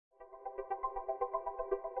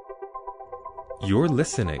You're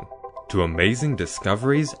listening to Amazing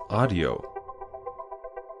Discoveries Audio.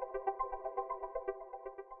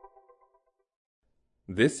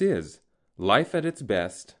 This is Life at its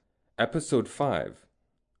Best, Episode 5,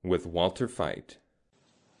 with Walter Veith.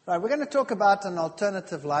 Right, we're going to talk about an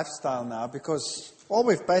alternative lifestyle now, because all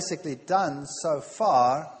we've basically done so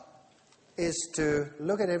far is to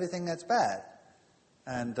look at everything that's bad.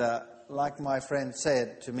 And like my friend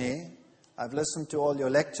said to me, I've listened to all your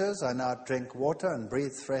lectures, I now drink water and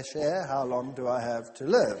breathe fresh air, how long do I have to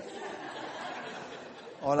live?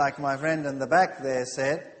 Or like my friend in the back there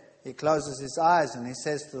said, he closes his eyes and he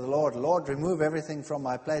says to the Lord, Lord, remove everything from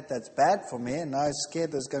my plate that's bad for me, and now he's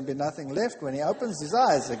scared there's going to be nothing left when he opens his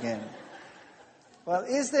eyes again. Well,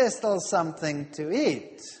 is there still something to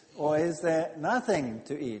eat, or is there nothing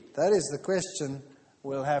to eat? That is the question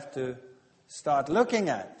we'll have to start looking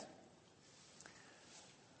at.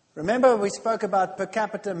 Remember, we spoke about per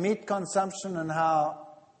capita meat consumption and how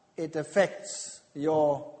it affects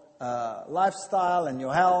your lifestyle and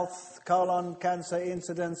your health, colon cancer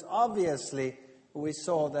incidence. Obviously, we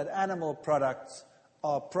saw that animal products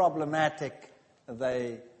are problematic.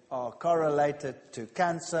 They are correlated to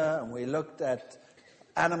cancer, and we looked at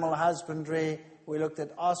animal husbandry, we looked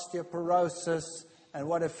at osteoporosis and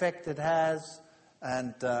what effect it has,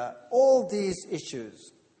 and all these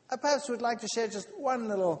issues. I perhaps would like to share just one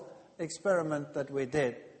little experiment that we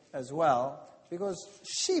did as well. Because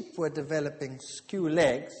sheep were developing skew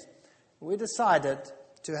legs, we decided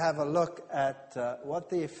to have a look at what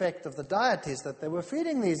the effect of the diet is that they were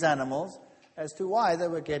feeding these animals as to why they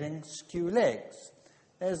were getting skew legs.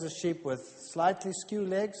 There's a sheep with slightly skew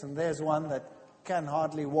legs, and there's one that can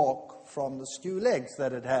hardly walk from the skew legs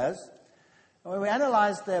that it has. And when we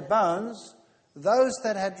analyzed their bones, those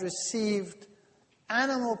that had received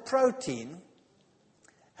animal protein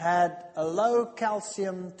had a low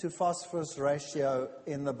calcium to phosphorus ratio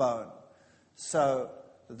in the bone. So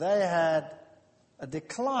they had a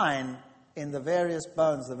decline in the various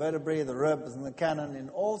bones, the vertebrae, the ribs, and the cannon. In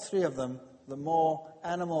all three of them, the more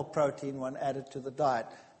animal protein one added to the diet.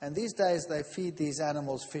 And these days they feed these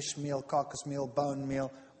animals fish meal, carcass meal, bone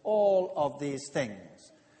meal, all of these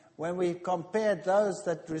things. When we compared those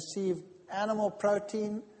that received animal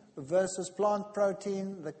protein versus plant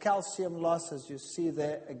protein, the calcium loss, as you see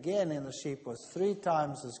there again in the sheep, was 3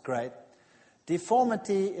 times as great.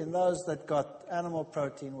 Deformity in those that got animal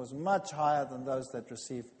protein was much higher than those that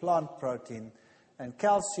received plant protein. And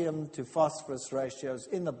calcium to phosphorus ratios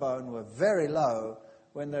in the bone were very low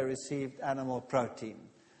when they received animal protein.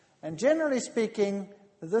 And generally speaking,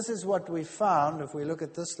 this is what we found. If we look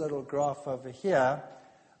at this little graph over here,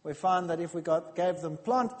 we found that if we gave them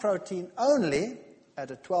plant protein only, at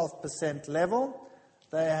a 12% level,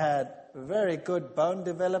 they had very good bone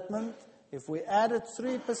development. If we added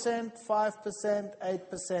 3%, 5%,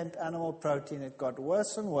 8% animal protein, it got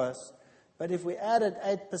worse and worse. But if we added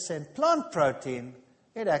 8% plant protein,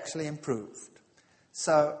 it actually improved.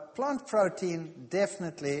 So plant protein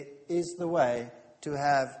definitely is the way to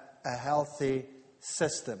have a healthy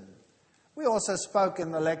system. We also spoke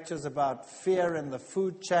in the lectures about fear in the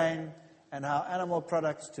food chain and how animal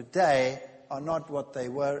products today are not what they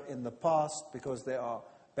were in the past, because there are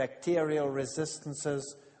bacterial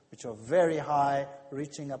resistances which are very high,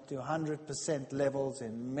 reaching up to 100% levels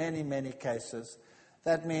in many, many cases.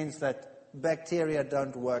 That means that bacteria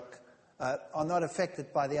don't work, are not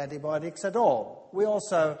affected by the antibiotics at all. We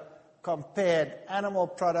also compared animal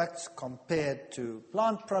products compared to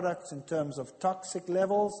plant products in terms of toxic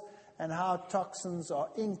levels and how toxins are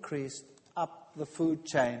increased up the food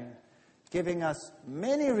chain, giving us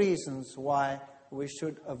many reasons why we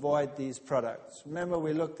should avoid these products. Remember,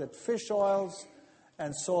 we looked at fish oils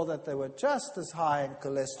and saw that they were just as high in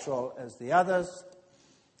cholesterol as the others,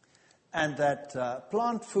 and that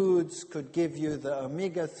plant foods could give you the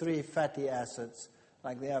omega-3 fatty acids,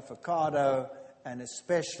 like the avocado, and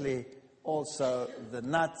especially also the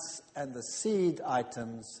nuts and the seed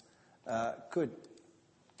items could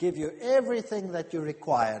give you everything that you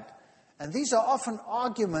required. And these are often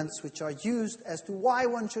arguments which are used as to why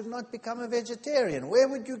one should not become a vegetarian. Where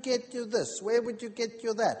would you get you this? Where would you get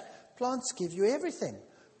you that? Plants give you everything,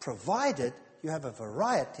 provided you have a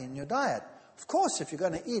variety in your diet. Of course, if you're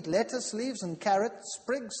going to eat lettuce, leaves, and carrot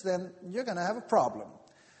sprigs, then you're going to have a problem.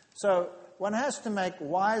 So one has to make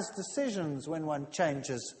wise decisions when one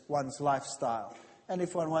changes one's lifestyle. And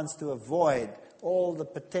if one wants to avoid all the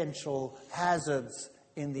potential hazards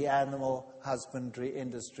in the animal husbandry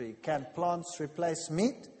industry. Can plants replace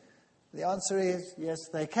meat? The answer is yes,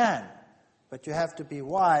 they can. But you have to be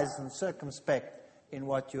wise and circumspect in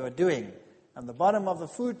what you are doing. And the bottom of the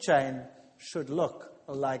food chain should look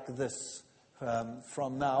like this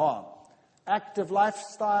from now on. Active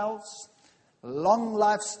lifestyles, long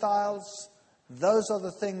lifestyles, those are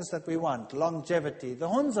the things that we want. Longevity. The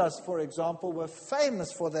Hunzas, for example, were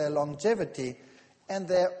famous for their longevity and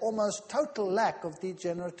their almost total lack of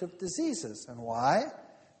degenerative diseases. And why?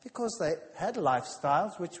 Because they had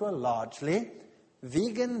lifestyles which were largely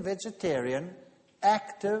vegan, vegetarian,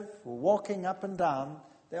 active, walking up and down.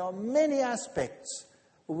 There are many aspects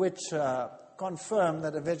which confirm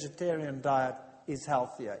that a vegetarian diet is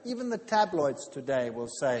healthier. Even the tabloids today will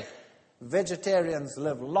say vegetarians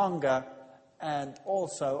live longer and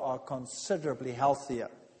also are considerably healthier.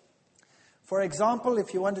 For example,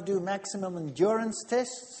 if you want to do maximum endurance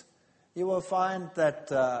tests, you will find that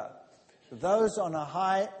those on a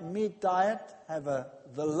high meat diet have the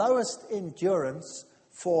lowest endurance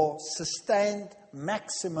for sustained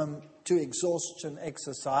maximum to exhaustion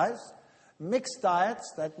exercise. Mixed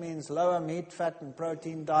diets, that means lower meat, fat and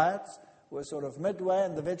protein diets, were sort of midway,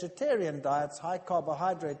 and the vegetarian diets, high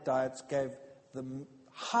carbohydrate diets, gave the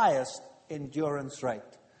highest endurance rate,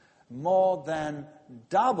 more than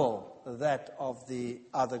double that of the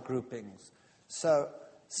other groupings. So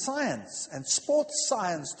science and sports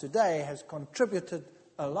science today has contributed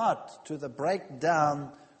a lot to the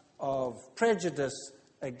breakdown of prejudice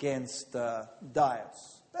against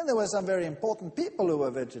diets. Then there were some very important people who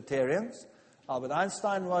were vegetarians. Albert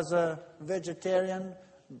Einstein was a vegetarian.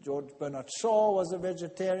 George Bernard Shaw was a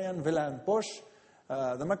vegetarian. Wilhelm Busch.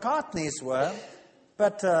 The McCartneys were.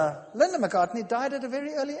 But Linda McCartney died at a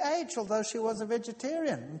very early age, although she was a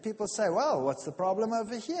vegetarian. And people say, well, what's the problem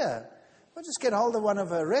over here? Well, just get hold of one of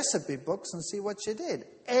her recipe books and see what she did.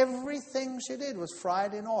 Everything she did was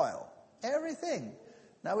fried in oil. Everything.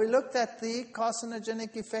 Now, we looked at the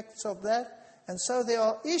carcinogenic effects of that. And so there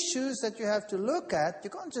are issues that you have to look at. You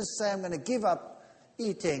can't just say, I'm going to give up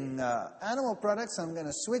eating animal products, I'm going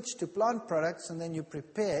to switch to plant products, and then you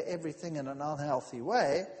prepare everything in an unhealthy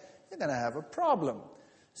way. You're going to have a problem.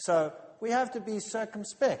 So we have to be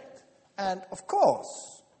circumspect. And, of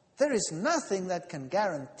course, there is nothing that can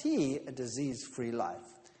guarantee a disease-free life.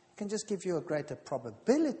 It can just give you a greater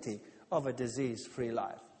probability of a disease-free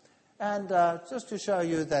life. And just to show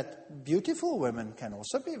you that beautiful women can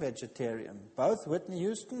also be vegetarian. Both Whitney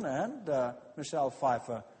Houston and Michelle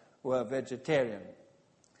Pfeiffer were vegetarian.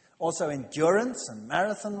 Also endurance and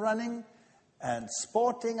marathon running and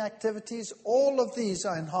sporting activities, all of these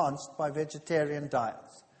are enhanced by vegetarian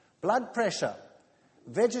diets. Blood pressure.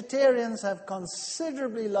 Vegetarians have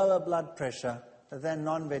considerably lower blood pressure than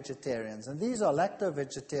non-vegetarians. And these are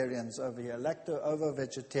lacto-vegetarians over here,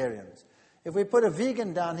 lacto-ovo-vegetarians. If we put a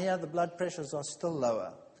vegan down here, the blood pressures are still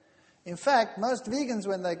lower. In fact, most vegans,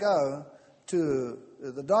 when they go to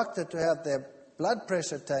the doctor to have their blood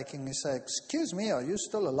pressure taken, they say, excuse me, are you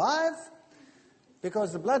still alive?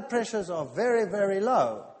 Because the blood pressures are very, very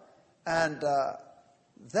low. And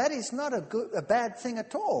that is not a bad thing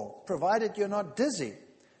at all, provided you're not dizzy.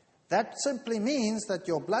 That simply means that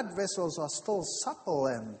your blood vessels are still supple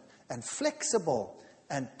and flexible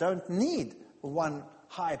and don't need one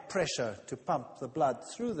high pressure to pump the blood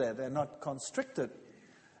through there. They're not constricted.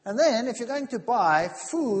 And then, if you're going to buy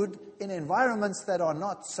food in environments that are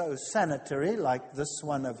not so sanitary, like this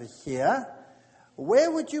one over here,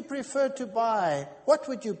 where would you prefer to buy? What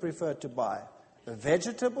would you prefer to buy? The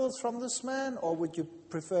vegetables from this man, or would you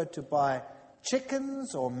prefer to buy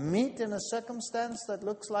chickens or meat in a circumstance that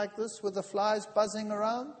looks like this with the flies buzzing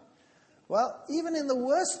around? Well, even in the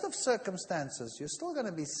worst of circumstances, you're still going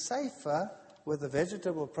to be safer with the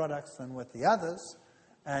vegetable products than with the others.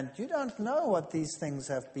 And you don't know what these things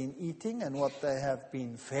have been eating and what they have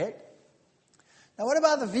been fed. Now, what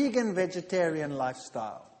about the vegan-vegetarian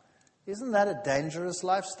lifestyle? Isn't that a dangerous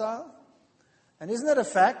lifestyle? And isn't it a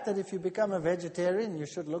fact that if you become a vegetarian, you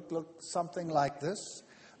should look something like this?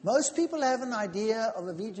 Most people have an idea of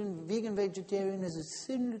a vegan-vegetarian as a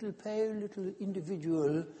thin, little, pale, little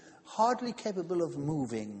individual, hardly capable of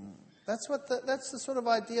moving. That's the sort of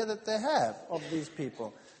idea that they have of these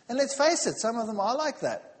people. And let's face it, some of them are like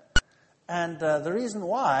that. And the reason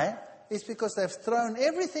why is because they've thrown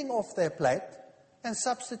everything off their plate and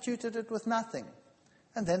substituted it with nothing.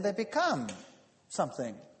 And then they become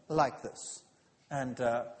something like this. And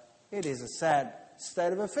it is a sad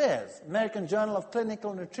state of affairs. American Journal of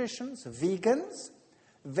Clinical Nutrition, vegans,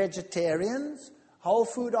 vegetarians, whole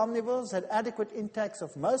food omnivores had adequate intakes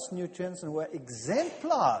of most nutrients and were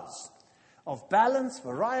exemplars of balance,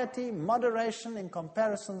 variety, moderation in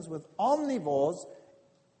comparisons with omnivores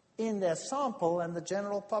in their sample and the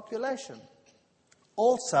general population.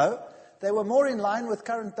 Also, they were more in line with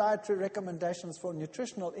current dietary recommendations for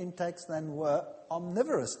nutritional intakes than were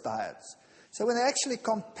omnivorous diets. So when they actually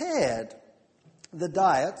compared the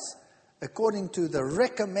diets, according to the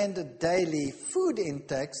recommended daily food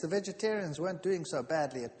intakes, the vegetarians weren't doing so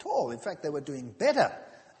badly at all. In fact, they were doing better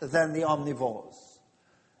than the omnivores.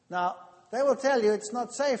 Now, they will tell you it's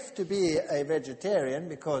not safe to be a vegetarian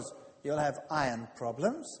because you'll have iron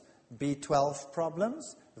problems, B12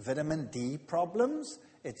 problems, vitamin D problems,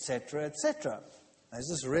 etc., etc. Is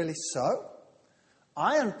this really so?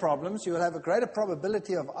 Iron problems, you will have a greater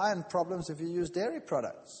probability of iron problems if you use dairy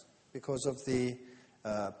products because of the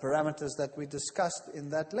parameters that we discussed in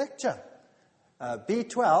that lecture.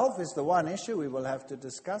 B12 is the one issue we will have to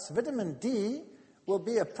discuss. Vitamin D will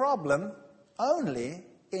be a problem only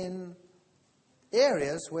in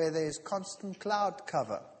areas where there's constant cloud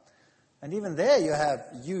cover. And even there you have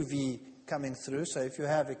UV coming through, so if you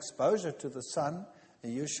have exposure to the sun,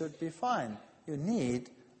 you should be fine. You need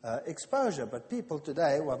exposure, but people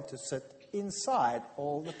today want to sit inside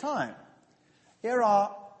all the time. Here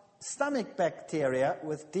are stomach bacteria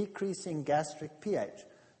with decreasing gastric pH.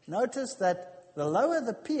 Notice that the lower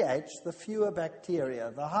the pH, the fewer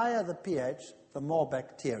bacteria. The higher the pH, the more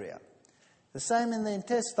bacteria. The same in the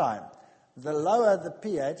intestine. The lower the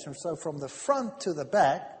pH, and so from the front to the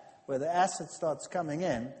back, where the acid starts coming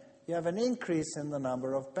in, you have an increase in the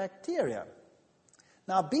number of bacteria.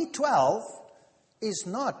 Now, B12 is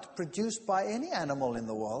not produced by any animal in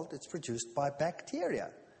the world. It's produced by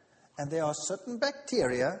bacteria. And there are certain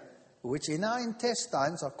bacteria which in our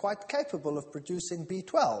intestines are quite capable of producing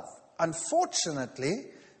B12. Unfortunately,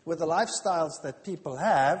 with the lifestyles that people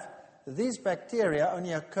have, these bacteria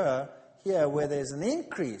only occur here where there's an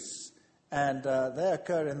increase, and they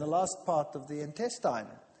occur in the last part of the intestine.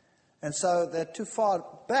 And so they're too far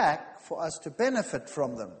back for us to benefit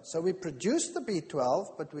from them. So we produce the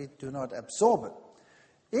B12, but we do not absorb it.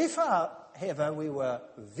 If, however, we were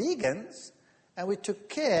vegans, and we took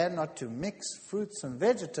care not to mix fruits and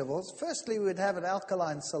vegetables, firstly we would have an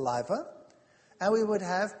alkaline saliva, and we would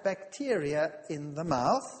have bacteria in the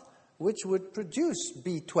mouth which would produce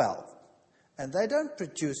B12. And they don't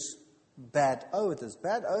produce bad odors.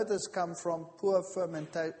 Bad odors come from poor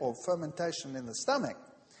fermentation in the stomach.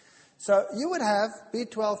 So you would have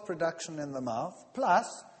B12 production in the mouth,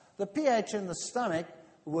 plus the pH in the stomach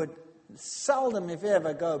would seldom, if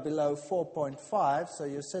ever, go below 4.5, so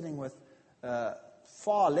you're sitting with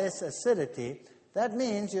far less acidity. That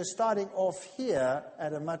means you're starting off here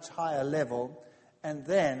at a much higher level, and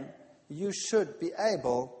then you should be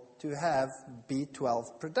able to have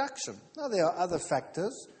B12 production. Now, there are other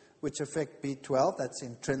factors which affect B12. That's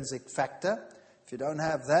intrinsic factor. If you don't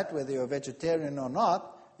have that, whether you're a vegetarian or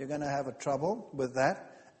not, you're going to have a trouble with that.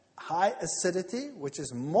 High acidity, which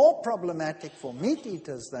is more problematic for meat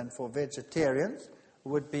eaters than for vegetarians,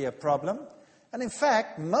 would be a problem. And in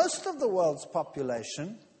fact, most of the world's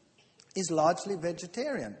population is largely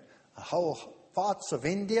vegetarian. Whole parts of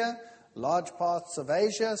India, large parts of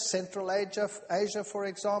Asia, Central Asia, for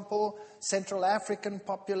example, Central African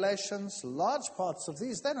populations, large parts of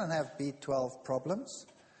these, they don't have B12 problems.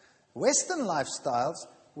 Western lifestyles,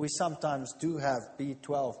 we sometimes do have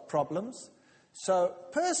B12 problems. So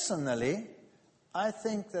personally, I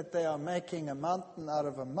think that they are making a mountain out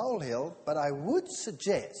of a molehill, but I would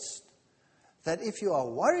suggest that if you are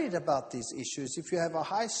worried about these issues, if you have a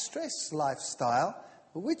high-stress lifestyle,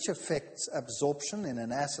 which affects absorption in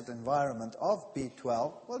an acid environment of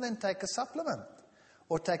B12, well, then take a supplement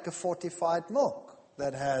or take a fortified milk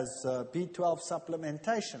that has B12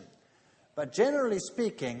 supplementation. But generally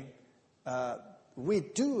speaking, we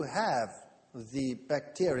do have the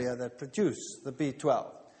bacteria that produce the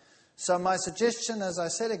B12. So my suggestion, as I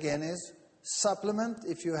said again, is supplement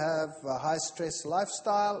if you have a high-stress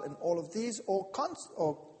lifestyle and all of these, or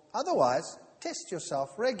otherwise, test yourself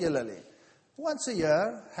regularly. Once a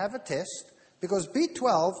year, have a test, because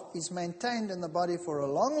B12 is maintained in the body for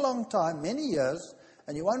a long, long time, many years,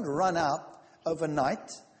 and you won't run out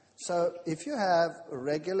overnight. So if you have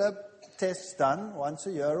regular tests done once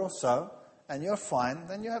a year or so, and you're fine,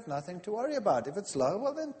 then you have nothing to worry about. If it's low,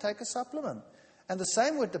 well, then take a supplement. And the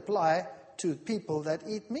same would apply to people that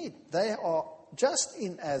eat meat. They are just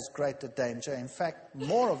in as great a danger. In fact,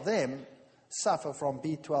 more of them suffer from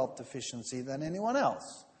B12 deficiency than anyone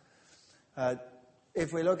else.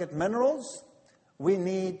 If we look at minerals, we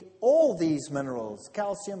need all these minerals: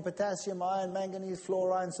 calcium, potassium, iron, manganese,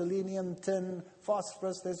 fluorine, selenium, tin,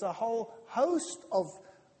 phosphorus. There's a whole host of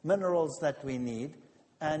minerals that we need,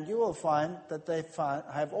 and you will find that they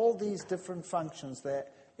have all these different functions. They're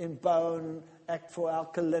in bone, act for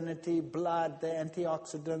alkalinity, blood, they're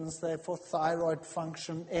antioxidants, they're for thyroid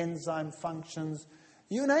function, enzyme functions,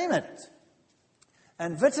 you name it.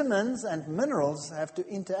 And vitamins and minerals have to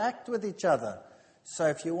interact with each other. So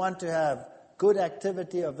if you want to have good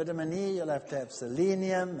activity of vitamin E, you'll have to have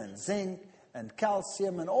selenium and zinc and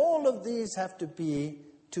calcium, and all of these have to be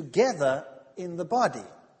together in the body.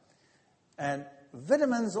 And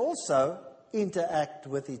vitamins also interact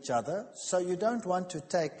with each other, so you don't want to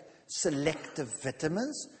take selective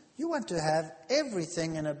vitamins. You want to have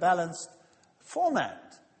everything in a balanced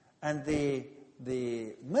format. And the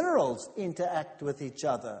minerals interact with each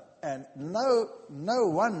other, and no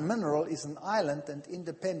one mineral is an island and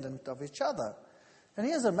independent of each other. And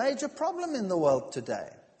here's a major problem in the world today.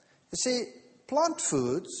 You see, plant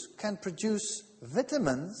foods can produce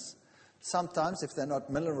vitamins, sometimes if they're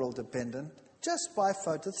not mineral dependent, just by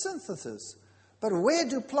photosynthesis. But where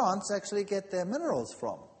do plants actually get their minerals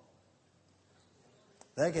from?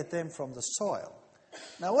 They get them from the soil.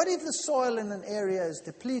 Now, what if the soil in an area is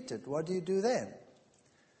depleted? What do you do then?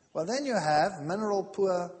 Well, then you have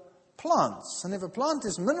mineral-poor plants. And if a plant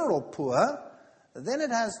is mineral-poor, then it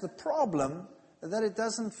has the problem that it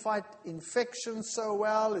doesn't fight infection so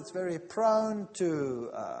well. It's very prone to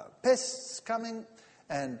pests coming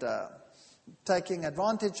and taking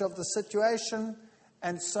advantage of the situation.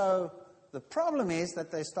 And so the problem is that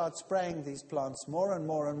they start spraying these plants more and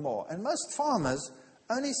more and more. And most farmers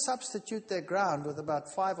only substitute their ground with about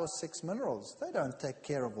 5 or 6 minerals. They don't take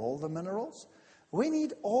care of all the minerals. We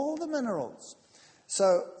need all the minerals.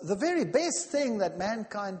 So the very best thing that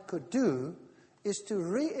mankind could do is to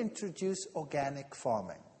reintroduce organic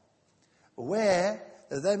farming, where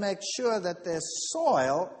they make sure that their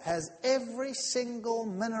soil has every single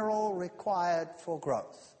mineral required for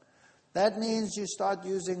growth. That means you start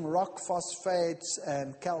using rock phosphates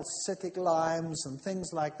and calcitic limes and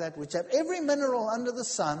things like that, which have every mineral under the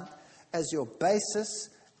sun as your basis,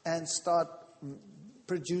 and start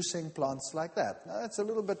producing plants like that. Now, that's a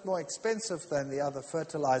little bit more expensive than the other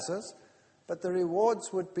fertilizers, but the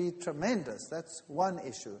rewards would be tremendous. That's one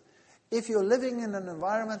issue. If you're living in an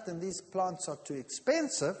environment and these plants are too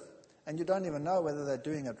expensive, and you don't even know whether they're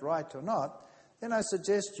doing it right or not, then I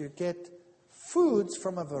suggest you get foods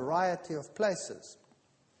from a variety of places.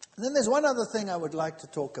 And then there's one other thing I would like to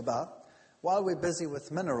talk about while we're busy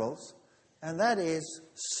with minerals, and that is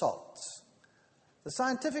salt. The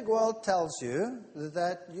scientific world tells you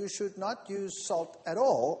that you should not use salt at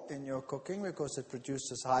all in your cooking because it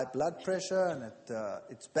produces high blood pressure and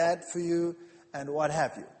it's bad for you and what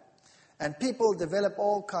have you. And people develop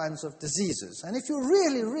all kinds of diseases. And if you're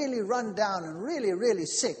really, really run down and really, really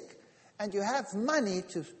sick and you have money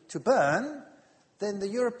to burn, then the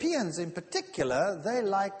Europeans in particular, they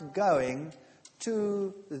like going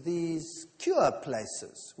to these cure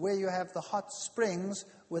places where you have the hot springs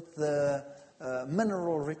with the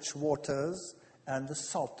mineral-rich waters and the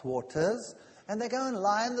salt waters, and they go and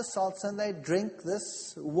lie in the salts and they drink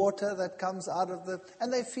this water that comes out of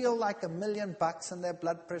and they feel like $1,000,000 and their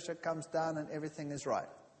blood pressure comes down and everything is right.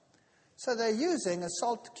 So they're using a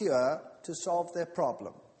salt cure to solve their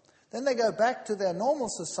problem. Then they go back to their normal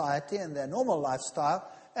society and their normal lifestyle,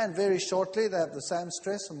 and very shortly they have the same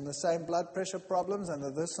stress and the same blood pressure problems and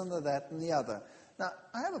the this and the that and the other. Now,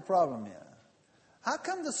 I have a problem here. How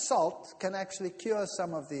come the salt can actually cure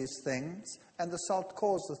some of these things and the salt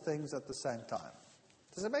cause the things at the same time?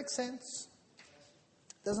 Does it make sense?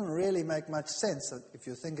 It doesn't really make much sense if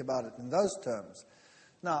you think about it in those terms.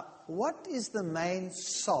 Now, what is the main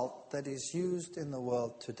salt that is used in the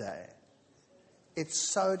world today?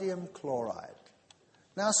 It's sodium chloride.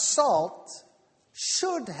 Now, salt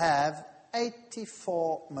should have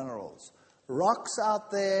 84 minerals. Rocks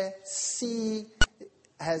out there,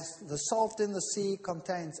 the salt in the sea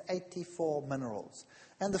contains 84 minerals.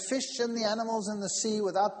 And the fish and the animals in the sea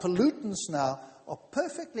without pollutants now are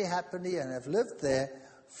perfectly happy and have lived there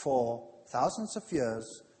for thousands of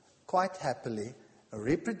years, quite happily,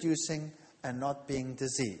 reproducing and not being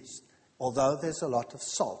diseased, although there's a lot of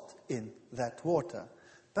salt in that water.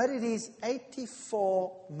 But it is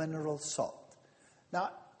 84 mineral salt.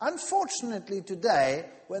 Now, unfortunately today,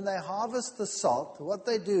 when they harvest the salt, what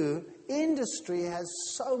they do, industry has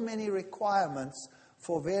so many requirements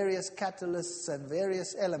for various catalysts and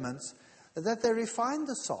various elements that they refine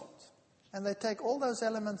the salt and they take all those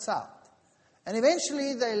elements out. And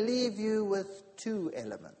eventually they leave you with 2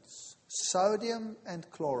 elements, sodium and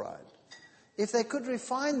chloride. If they could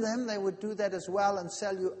refine them, they would do that as well and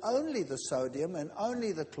sell you only the sodium and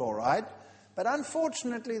only the chloride. But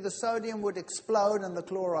unfortunately, the sodium would explode and the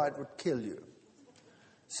chloride would kill you.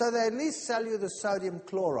 So they at least sell you the sodium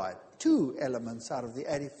chloride, 2 elements out of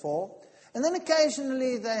the 84. And then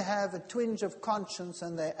occasionally they have a twinge of conscience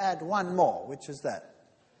and they add 1 more, which is that,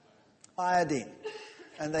 iodine.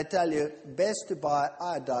 And they tell you, best to buy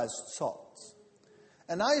iodized salts.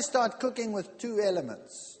 And now you start cooking with 2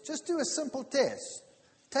 elements. Just do a simple test.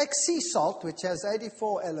 Take sea salt, which has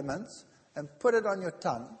 84 elements, and put it on your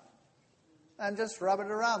tongue, and just rub it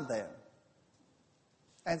around there.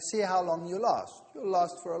 And see how long you last. You'll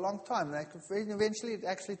last for a long time. Eventually, it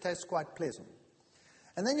actually tastes quite pleasant.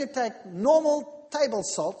 And then you take normal table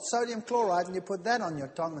salt, sodium chloride, and you put that on your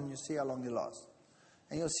tongue, and you see how long you last.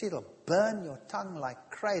 And you'll see it'll burn your tongue like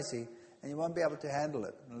crazy, and you won't be able to handle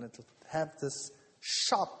it. And it'll have this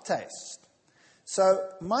sharp taste. So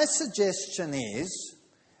my suggestion is,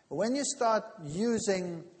 when you start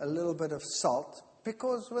using a little bit of salt,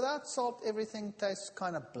 because without salt, everything tastes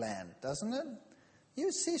kind of bland, doesn't it?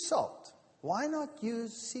 Use sea salt. Why not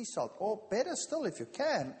use sea salt? Or better still, if you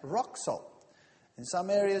can, rock salt. In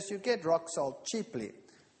some areas, you get rock salt cheaply.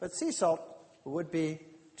 But sea salt would be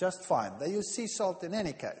just fine. They use sea salt in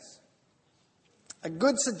any case. A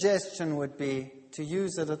good suggestion would be to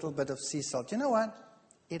use a little bit of sea salt. You know what?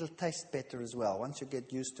 It'll taste better as well. Once you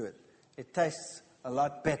get used to it, it tastes a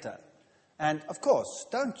lot better. And, of course,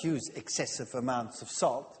 don't use excessive amounts of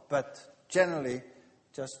salt, but generally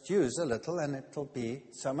just use a little and it'll be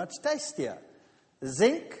so much tastier.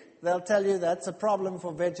 Zinc, they'll tell you that's a problem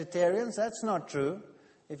for vegetarians. That's not true.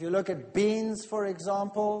 If you look at beans, for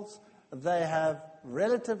example, they have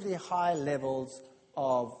relatively high levels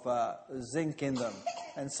of zinc in them.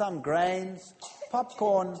 And some grains,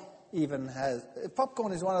 popcorn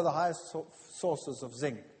popcorn is one of the highest sources of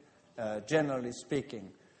zinc, generally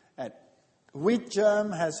speaking. And wheat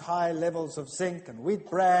germ has high levels of zinc, and wheat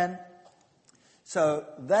bran. So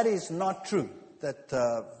that is not true, that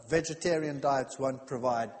vegetarian diets won't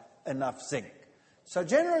provide enough zinc. So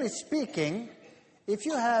generally speaking, if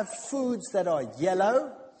you have foods that are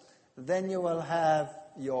yellow, then you will have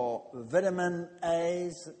your vitamin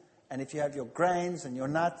A's, and if you have your grains and your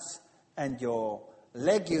nuts and your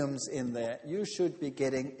legumes in there, you should be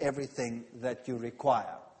getting everything that you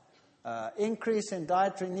require. Increase in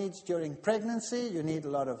dietary needs during pregnancy. You need a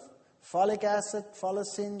lot of folic acid,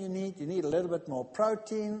 folacin you need a little bit more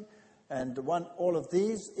protein, and all of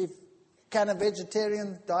these. Can a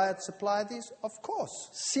vegetarian diet supply these? Of course.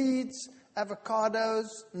 Seeds, avocados,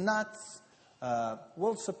 nuts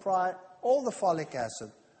will supply all the folic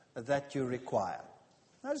acid that you require.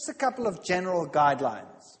 Now, just a couple of general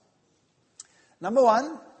guidelines. Number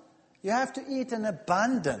 1, you have to eat an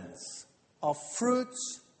abundance of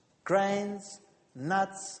fruits, grains,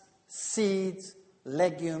 nuts, seeds,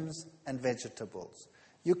 legumes, and vegetables.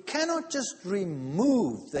 You cannot just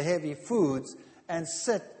remove the heavy foods and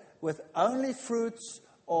sit with only fruits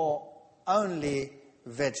or only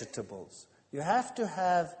vegetables. You have to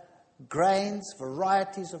have grains,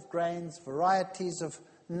 varieties of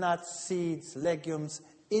nuts, seeds, legumes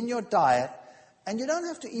in your diet. And you don't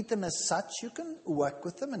have to eat them as such. You can work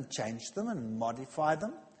with them and change them and modify them.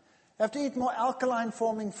 You have to eat more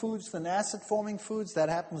alkaline-forming foods than acid-forming foods. That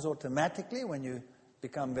happens automatically when you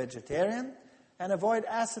become vegetarian. And avoid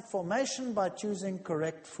acid formation by choosing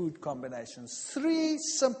correct food combinations. 3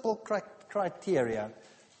 simple criteria,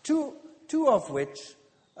 two of which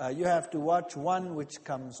you have to watch, one which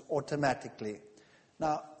comes automatically.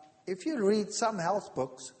 Now, if you read some health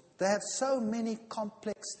books, they have so many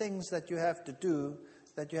complex things that you have to do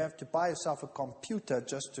that you have to buy yourself a computer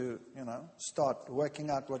just to, start working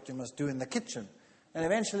out what you must do in the kitchen. And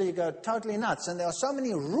eventually you go totally nuts. And there are so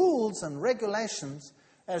many rules and regulations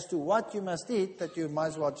as to what you must eat that you might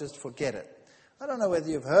as well just forget it. I don't know whether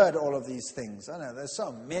you've heard all of these things. I know there's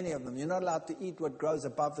so many of them. You're not allowed to eat what grows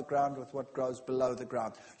above the ground with what grows below the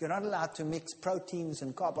ground. You're not allowed to mix proteins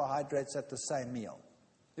and carbohydrates at the same meal.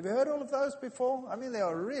 Have you heard all of those before? I mean, there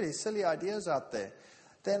are really silly ideas out there.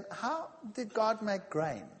 Then how did God make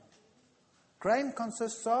grain? Grain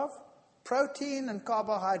consists of protein and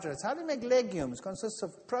carbohydrates. How do you make legumes? Consists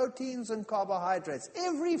of proteins and carbohydrates.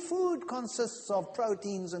 Every food consists of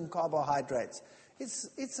proteins and carbohydrates.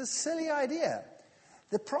 It's a silly idea.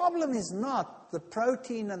 The problem is not the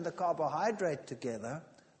protein and the carbohydrate together.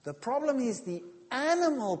 The problem is the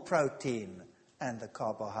animal protein and the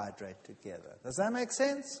carbohydrate together. Does that make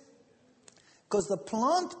sense? Because the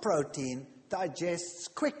plant protein digests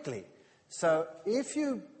quickly. So if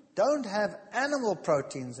you don't have animal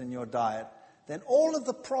proteins in your diet, then all of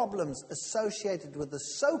the problems associated with the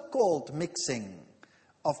so-called mixing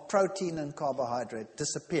of protein and carbohydrate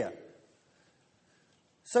disappear.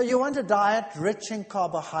 So you want a diet rich in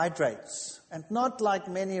carbohydrates, and not, like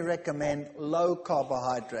many recommend, low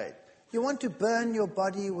carbohydrate. You want to burn your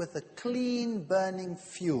body with a clean burning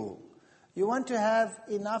fuel. You want to have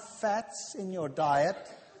enough fats in your diet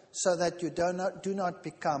so that you do not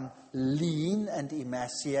become lean and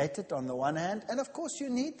emaciated on the one hand. And of course you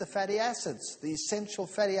need the fatty acids, the essential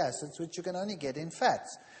fatty acids, which you can only get in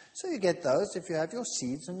fats. So you get those if you have your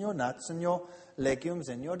seeds and your nuts and your legumes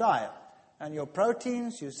in your diet. And your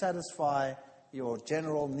proteins, you satisfy your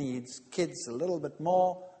general needs, kids a little bit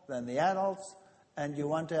more than the adults, and you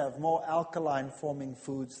want to have more alkaline-forming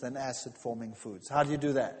foods than acid-forming foods. How do you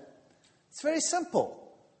do that? It's very simple.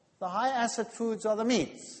 The high-acid foods are the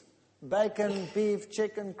meats. Bacon, beef,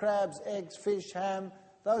 chicken, crabs, eggs, fish, ham.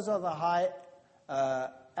 Those are the high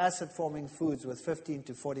acid-forming foods with 15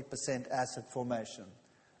 to 40% acid formation.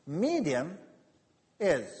 Medium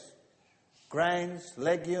is grains,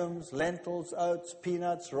 legumes, lentils, oats,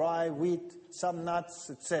 peanuts, rye, wheat, some nuts,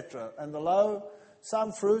 etc. And the low,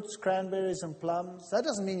 some fruits, cranberries and plums. That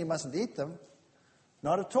doesn't mean you mustn't eat them.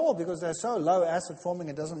 Not at all, because they're so low acid forming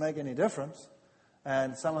it doesn't make any difference.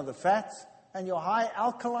 And some of the fats. And your high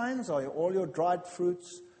alkalines are all your dried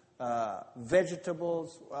fruits,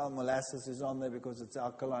 vegetables. Well, molasses is on there because it's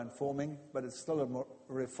alkaline forming, but it's still a more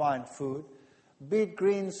refined food. Beet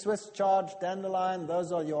greens, Swiss chard, dandelion,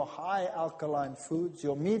 those are your high alkaline foods.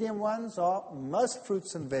 Your medium ones are most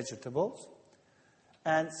fruits and vegetables.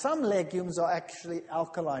 And some legumes are actually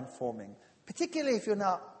alkaline forming. Particularly if you're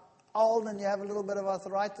now old and you have a little bit of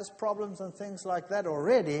arthritis problems and things like that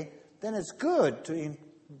already, then it's good to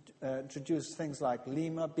introduce things like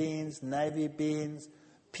lima beans, navy beans,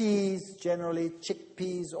 peas, generally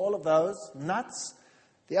chickpeas, all of those, nuts.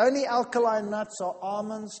 The only alkaline nuts are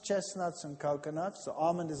almonds, chestnuts, and coconuts. So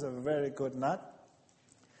almond is a very good nut.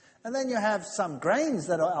 And then you have some grains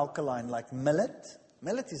that are alkaline, like millet.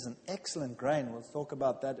 Millet is an excellent grain. We'll talk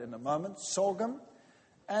about that in a moment. Sorghum.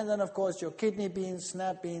 And then, of course, your kidney beans,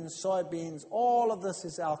 snap beans, soybeans. All of this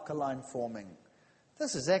is alkaline forming.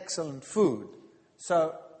 This is excellent food.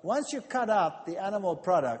 So once you cut out the animal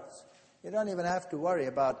products, you don't even have to worry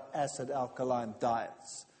about acid-alkaline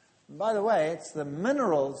diets. By the way, it's the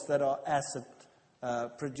minerals that are acid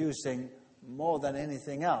producing more than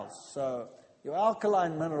anything else. So your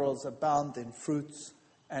alkaline minerals abound in fruits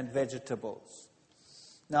and vegetables.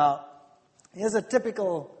 Now, here's a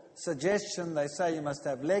typical suggestion. They say you must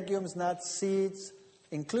have legumes, nuts, seeds,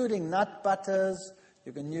 including nut butters.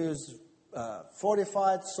 You can use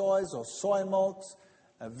fortified soys or soy milks,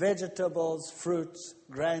 vegetables, fruits,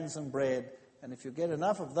 grains, and bread. And if you get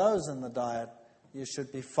enough of those in the diet, you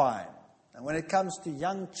should be fine. And when it comes to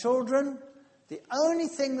young children, the only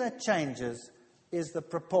thing that changes is the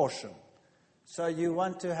proportion. So you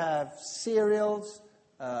want to have cereals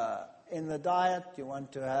in the diet, you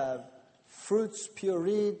want to have fruits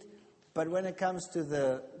pureed, but when it comes to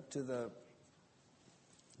the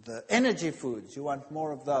energy foods, you want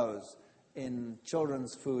more of those in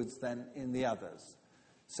children's foods than in the others.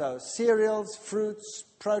 So cereals, fruits,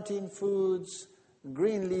 protein foods,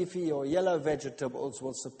 green leafy or yellow vegetables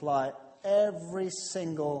will supply every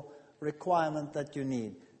single requirement that you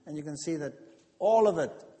need. And you can see that all of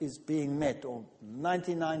it is being met, or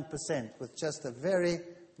 99%, with just a very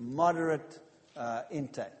moderate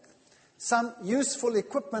intake. Some useful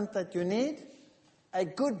equipment that you need. A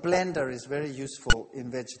good blender is very useful in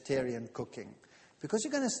vegetarian cooking, because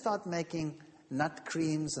you're going to start making nut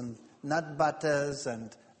creams and nut butters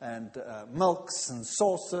and milks and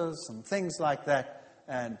sauces and things like that,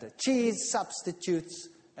 and cheese substitutes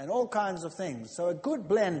and all kinds of things. So a good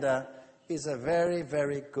blender is a very,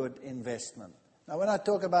 very good investment. Now, when I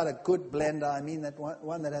talk about a good blender, I mean that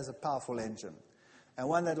one that has a powerful engine and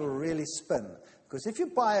one that will really spin. Because if you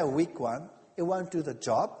buy a weak one, it won't do the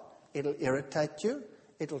job. It'll irritate you.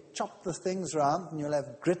 It'll chop the things around, and you'll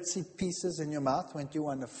have gritty pieces in your mouth when you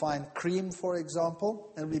want to find cream, for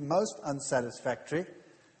example. It'll be most unsatisfactory.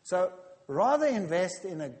 So rather invest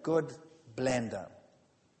in a good blender.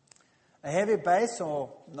 A heavy base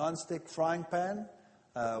or non-stick frying pan,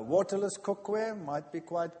 waterless cookware might be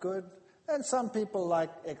quite good. And some people like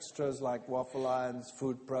extras like waffle irons,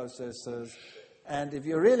 food processors. And if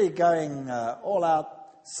you're really going all out,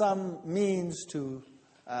 some means to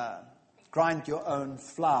grind your own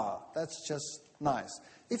flour. That's just nice.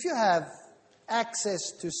 If you have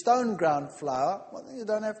access to stone ground flour, well, you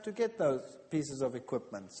don't have to get those pieces of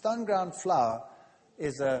equipment. Stone ground flour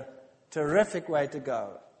is a terrific way to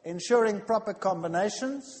go. Ensuring proper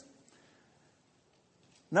combinations.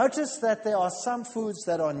 Notice that there are some foods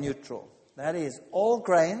that are neutral. That is, all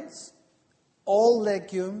grains, all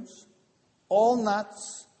legumes, all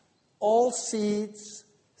nuts, all seeds,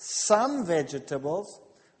 some vegetables,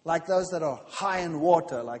 like those that are high in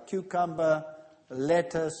water, like cucumber,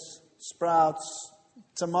 lettuce, sprouts,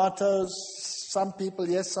 tomatoes, some people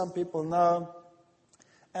yes, some people no,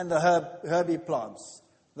 and the herby plants.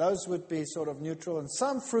 Those would be sort of neutral, and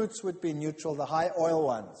some fruits would be neutral, the high oil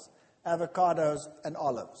ones, avocados and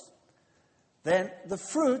olives. Then the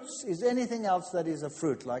fruits is anything else that is a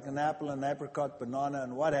fruit, like an apple, an apricot, banana,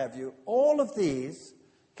 and what have you. All of these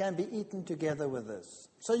can be eaten together with this.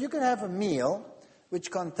 So you can have a meal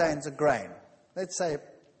which contains a grain. Let's say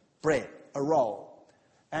bread, a roll.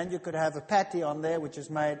 And you could have a patty on there which is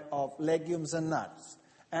made of legumes and nuts.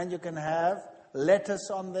 And you can have lettuce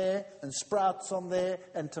on there, and sprouts on there,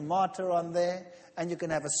 and tomato on there. And you can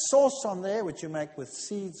have a sauce on there which you make with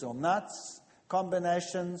seeds or nuts,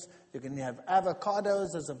 combinations. You can have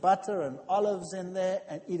avocados as a butter and olives in there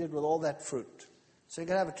and eat it with all that fruit. So you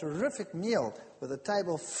can have a terrific meal with a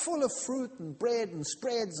table full of fruit and bread and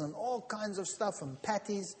spreads and all kinds of stuff and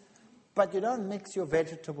patties, but you don't mix your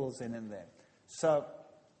vegetables in there. So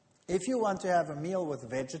if you want to have a meal with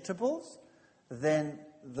vegetables, then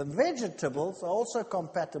the vegetables are also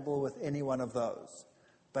compatible with any one of those.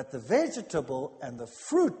 But the vegetable and the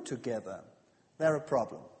fruit together, they're a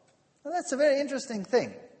problem. Now, that's a very interesting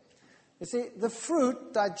thing. You see, the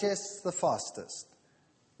fruit digests the fastest.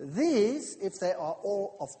 These, if they are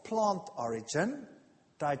all of plant origin,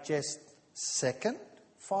 digest second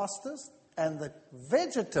fastest, and the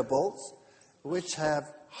vegetables, which have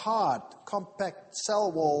hard, compact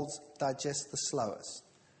cell walls, digest the slowest.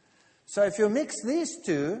 So if you mix these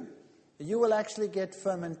two, you will actually get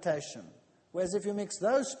fermentation. Whereas if you mix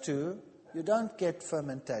those two, you don't get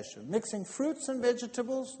fermentation. Mixing fruits and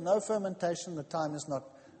vegetables, no fermentation. The time is not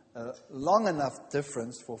long enough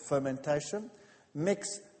difference for fermentation. Mix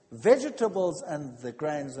vegetables and the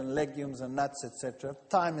grains and legumes and nuts, etc.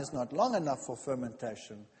 Time is not long enough for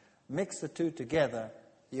fermentation. Mix the two together,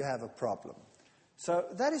 you have a problem. So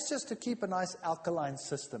that is just to keep a nice alkaline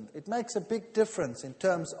system. It makes a big difference in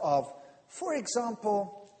terms of, for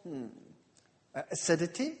example,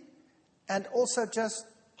 acidity and also just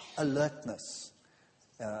alertness.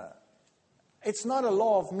 It's not a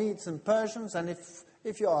law of meats and Persians, and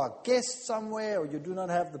if you are a guest somewhere or you do not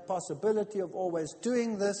have the possibility of always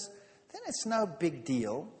doing this, then it's no big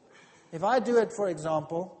deal. If I do it, for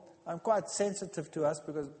example, I'm quite sensitive to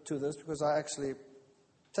this because I actually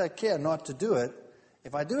take care not to do it.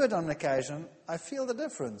 If I do it on occasion, I feel the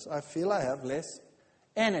difference. I feel I have less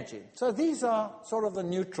energy. So these are sort of the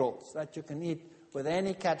neutrals that you can eat with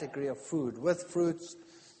any category of food, with fruits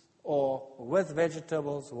or with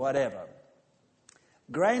vegetables, whatever.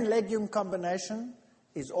 Grain-legume combination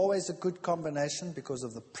is always a good combination because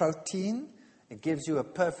of the protein. It gives you a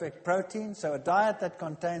perfect protein. So a diet that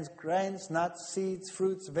contains grains, nuts, seeds,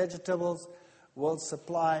 fruits, vegetables will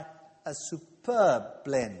supply a superb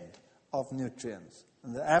blend of nutrients.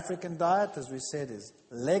 And the African diet, as we said, is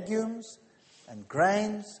legumes and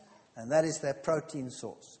grains, and that is their protein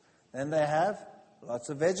source. Then they have lots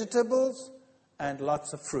of vegetables and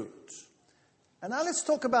lots of fruit. And now let's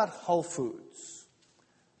talk about whole foods.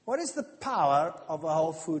 What is the power of a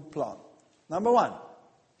whole food plant? Number one,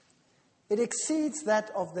 it exceeds that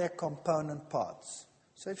of their component parts.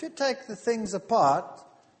 So if you take the things apart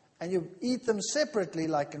and you eat them separately,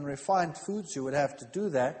 like in refined foods, you would have to do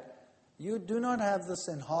that, you do not have this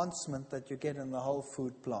enhancement that you get in the whole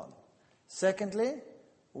food plant. Secondly,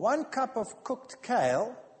 1 cup of cooked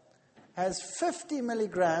kale has 50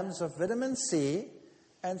 milligrams of vitamin C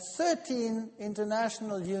and 13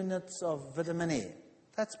 international units of vitamin E.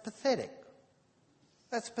 That's pathetic.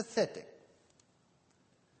 That's pathetic.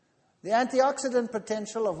 The antioxidant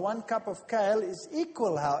potential of 1 cup of kale is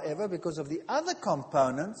equal, however, because of the other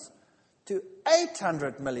components, to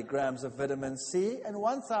 800 milligrams of vitamin C and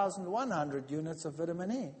 1,100 units of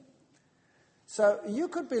vitamin E. So you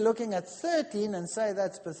could be looking at 13 and say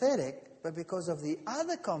that's pathetic, but because of the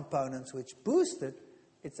other components which boost it,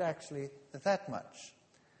 it's actually that much.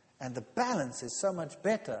 And the balance is so much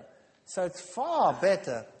better. So it's far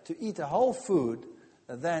better to eat a whole food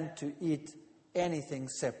than to eat anything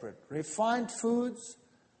separate. Refined foods,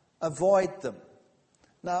 avoid them.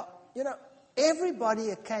 Now, everybody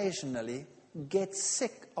occasionally gets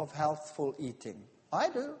sick of healthful eating. I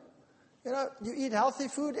do. You eat healthy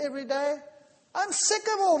food every day. I'm sick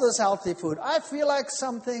of all this healthy food. I feel like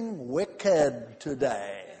something wicked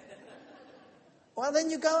today. Well, then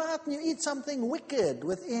you go out and you eat something wicked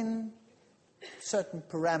within certain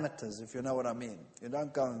parameters, if you know what I mean. You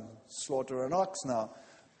don't go and slaughter an ox now.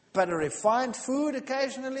 But a refined food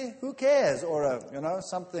occasionally, who cares? Or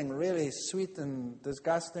something really sweet and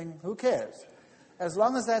disgusting, who cares? As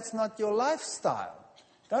long as that's not your lifestyle.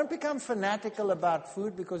 Don't become fanatical about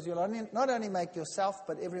food because you'll not only make yourself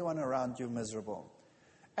but everyone around you miserable.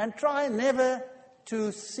 And try never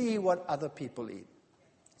to see what other people eat.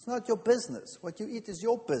 It's not your business. What you eat is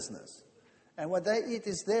your business. and what they eat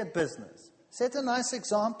is their business. Set a nice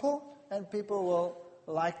example, and people will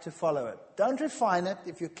like to follow it. Don't refine it.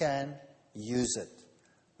 If you can, use it.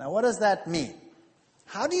 Now, what does that mean?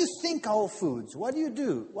 How do you think whole foods? What do you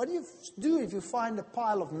do? What do you do if you find a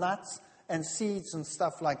pile of nuts and seeds and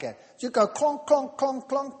stuff like that? You go clonk, clonk, clonk,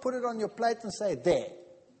 clonk, put it on your plate and say, there.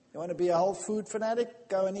 You want to be a whole food fanatic?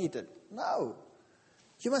 Go and eat it. No.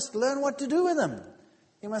 You must learn what to do with them.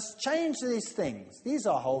 You must change these things. These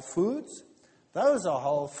are whole foods. Those are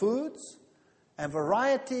whole foods. And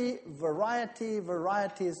variety, variety,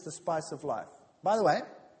 variety is the spice of life. By the way,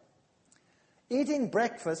 eating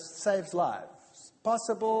breakfast saves lives.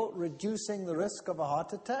 Possible reducing the risk of a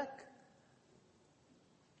heart attack.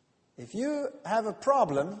 If you have a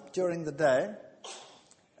problem during the day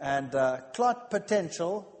and clot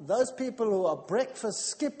potential, those people who are breakfast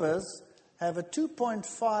skippers have a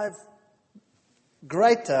 2.5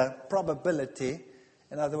 greater probability,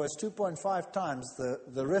 in other words, 2.5 times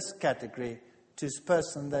the risk category to a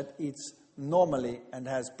person that eats normally and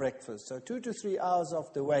has breakfast. So 2 to 3 hours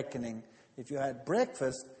after awakening, if you had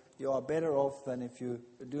breakfast, you are better off than if you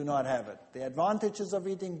do not have it. The advantages of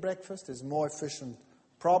eating breakfast is more efficient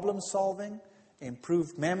problem solving,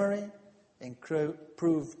 improved memory,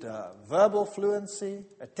 improved verbal fluency,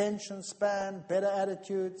 attention span, better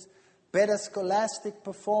attitudes, better scholastic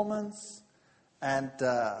performance, and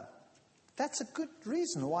that's a good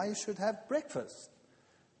reason why you should have breakfast.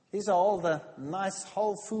 These are all the nice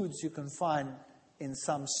whole foods you can find in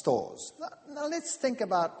some stores. Now let's think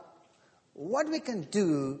about what we can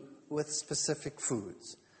do with specific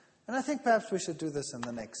foods. And I think perhaps we should do this in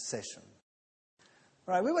the next session.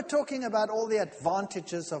 All right, we were talking about all the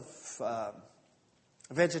advantages of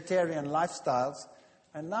vegetarian lifestyles,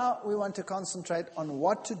 and now we want to concentrate on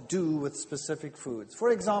what to do with specific foods. For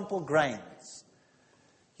example, grains.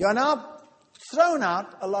 You are now thrown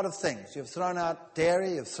out a lot of things. You've thrown out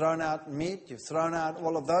dairy, you've thrown out meat, you've thrown out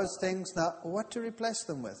all of those things. Now, what to replace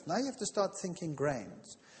them with? Now you have to start thinking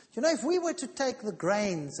grains. You know, if we were to take the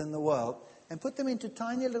grains in the world and put them into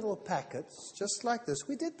tiny little packets, just like this.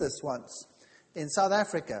 We did this once in South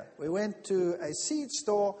Africa. We went to a seed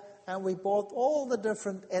store and we bought all the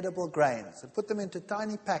different edible grains and put them into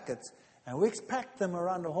tiny packets, and we packed them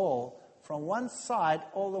around the hall from one side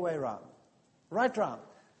all the way around, right round,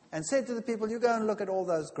 and said to the people, you go and look at all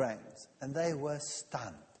those grains. And they were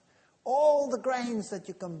stunned. All the grains that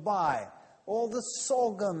you can buy, all the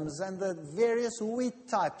sorghums and the various wheat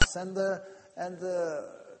types and the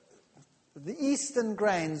eastern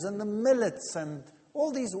grains and the millets and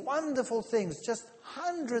all these wonderful things, just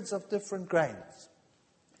hundreds of different grains.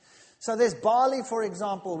 So there's barley, for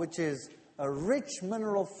example, which is a rich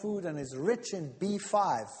mineral food and is rich in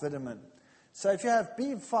B5 vitamin. So if you have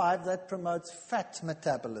B5, that promotes fat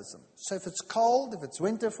metabolism. So if it's cold, if it's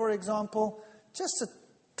winter, for example, just a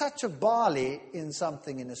touch of barley in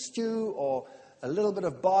something, in a stew, or a little bit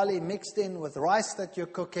of barley mixed in with rice that you're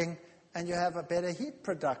cooking, and you have a better heat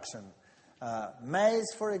production.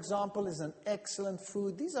 Maize, for example, is an excellent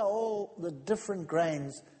food. These are all the different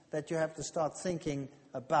grains that you have to start thinking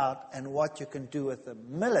about and what you can do with them.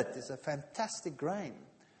 Millet is a fantastic grain.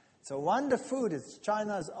 It's a wonder food. It's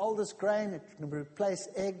China's oldest grain. It can replace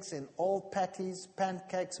eggs in all patties,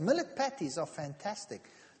 pancakes. Millet patties are fantastic.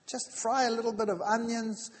 Just fry a little bit of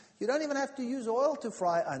onions. You don't even have to use oil to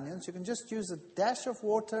fry onions. You can just use a dash of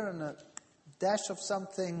water and a dash of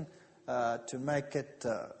something to make it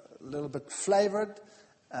a little bit flavored.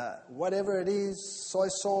 Whatever it is, soy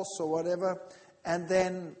sauce or whatever. And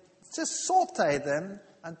then just saute them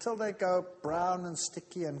until they go brown and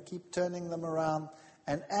sticky, and keep turning them around.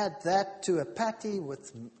 And add that to a patty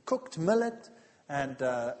with cooked millet and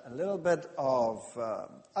a little bit of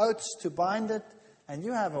oats to bind it. And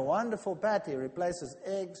you have a wonderful patty. It replaces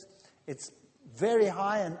eggs. It's very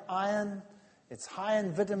high in iron. It's high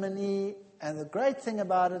in vitamin E. And the great thing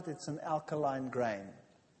about it, it's an alkaline grain.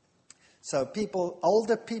 So people,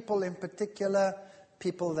 older people in particular,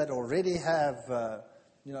 people that already have,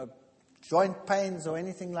 joint pains or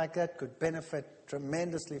anything like that, could benefit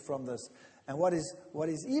tremendously from this. And what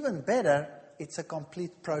is even better, it's a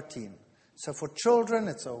complete protein. So for children,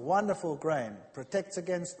 it's a wonderful grain. Protects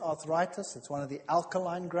against arthritis. It's one of the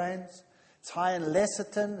alkaline grains. It's high in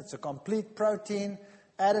lecithin. It's a complete protein.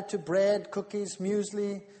 Added to bread, cookies,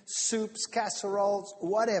 muesli, soups, casseroles,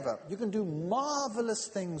 whatever. You can do marvelous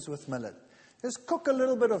things with millet. Just cook a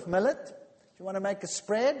little bit of millet. If you want to make a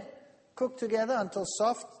spread, cook together until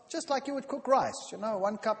soft, just like you would cook rice.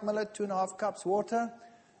 1 cup millet, 2.5 cups water.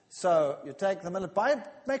 So you take the millet,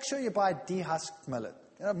 make sure you buy dehusked millet.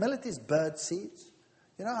 Millet is bird seeds.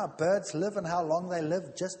 You know how birds live and how long they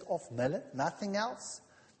live just off millet, nothing else?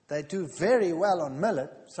 They do very well on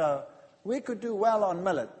millet, so we could do well on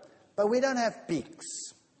millet. But we don't have beaks.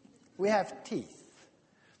 We have teeth.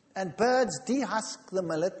 And birds dehusk the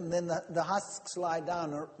millet, and then the husks lie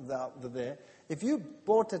down there. If you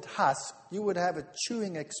bought it husked, you would have a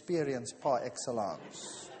chewing experience par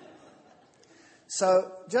excellence.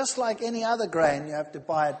 So just like any other grain, you have to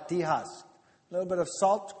buy it dehusked. A little bit of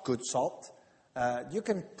salt, good salt. You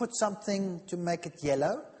can put something to make it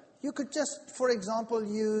yellow. You could just, for example,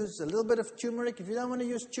 use a little bit of turmeric. If you don't want to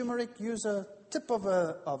use turmeric, use a tip of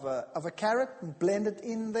a carrot and blend it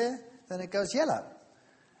in there. Then it goes yellow.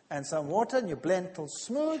 And some water, and you blend till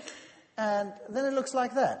smooth, and then it looks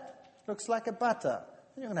like that. It looks like a butter.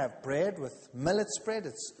 And you can have bread with millet spread.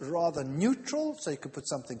 It's rather neutral, so you could put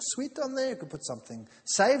something sweet on there. You could put something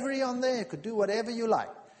savory on there. You could do whatever you like.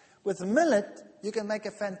 With millet, you can make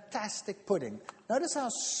a fantastic pudding. Notice how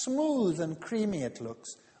smooth and creamy it looks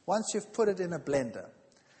once you've put it in a blender.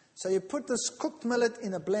 So you put this cooked millet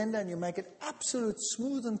in a blender and you make it absolute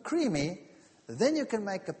smooth and creamy. Then you can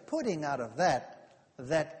make a pudding out of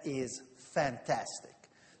that is fantastic.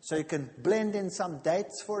 So you can blend in some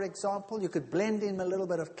dates, for example. You could blend in a little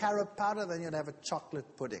bit of carob powder, then you'd have a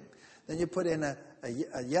chocolate pudding. Then you put in a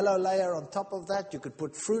yellow layer on top of that. You could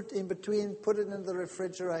put fruit in between, put it in the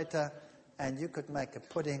refrigerator, and you could make a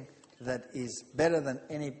pudding that is better than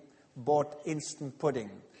any bought instant pudding.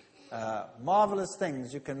 Marvelous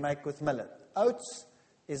things you can make with millet. Oats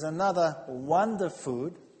is another wonder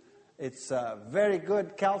food. It's a very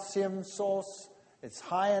good calcium source. It's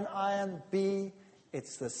high in iron B.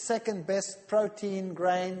 It's the second best protein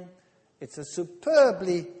grain. It's a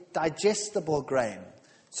superbly digestible grain.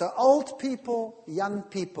 So old people, young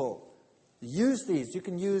people, use these. You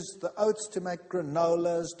can use the oats to make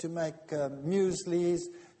granolas, to make mueslis,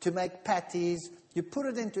 to make patties. You put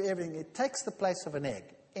it into everything. It takes the place of an egg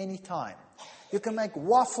any time. You can make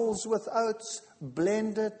waffles with oats,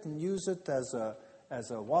 blend it and use it as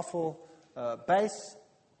a waffle base.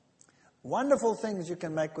 Wonderful things you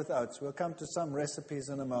can make with oats. We'll come to some recipes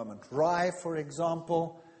in a moment. Rye, for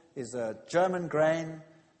example, is a German grain,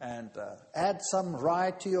 and add some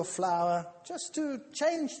rye to your flour just to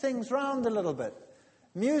change things around a little bit.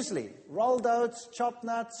 Muesli, rolled oats, chopped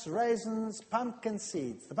nuts, raisins, pumpkin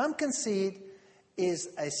seeds. The pumpkin seed is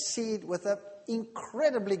a seed with an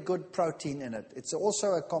incredibly good protein in it. It's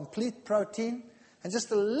also a complete protein, and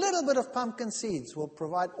just a little bit of pumpkin seeds will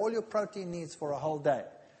provide all your protein needs for a whole day.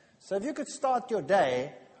 So if you could start your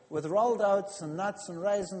day with rolled oats and nuts and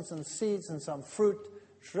raisins and seeds and some fruit,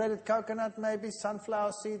 shredded coconut maybe,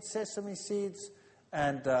 sunflower seeds, sesame seeds,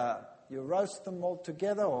 and you roast them all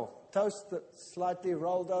together or toast the slightly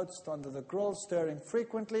rolled oats under the grill, stirring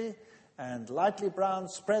frequently, and lightly brown,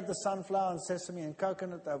 spread the sunflower and sesame and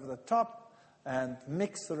coconut over the top, and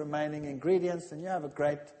mix the remaining ingredients, and you have a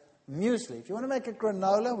great muesli. If you want to make a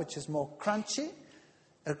granola, which is more crunchy,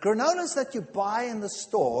 granolas that you buy in the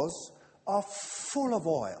stores are full of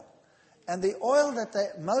oil. And the oil that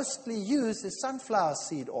they mostly use is sunflower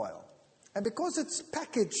seed oil. And because it's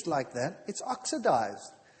packaged like that, it's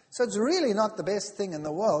oxidized. So it's really not the best thing in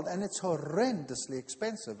the world, and it's horrendously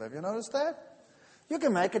expensive. Have you noticed that? You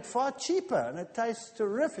can make it far cheaper, and it tastes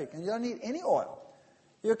terrific, and you don't need any oil.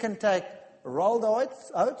 You can take rolled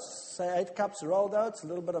oats, say 8 cups rolled oats, a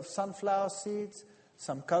little bit of sunflower seeds,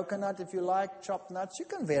 some coconut if you like, chopped nuts. You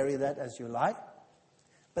can vary that as you like.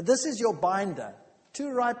 But this is your binder. 2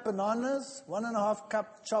 ripe bananas, 1.5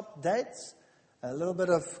 cup chopped dates, a little bit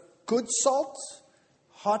of good salt,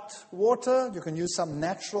 hot water. You can use some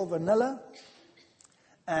natural vanilla.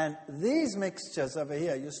 And these mixtures over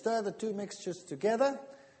here, you stir the 2 mixtures together,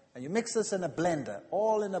 and you mix this in a blender,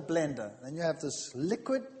 all in a blender. Then you have this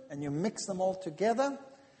liquid, and you mix them all together.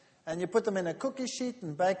 And you put them in a cookie sheet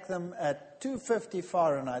and bake them at 250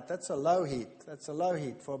 Fahrenheit. That's a low heat. That's a low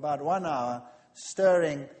heat for about 1 hour,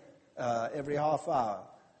 stirring every half hour.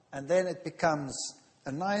 And then it becomes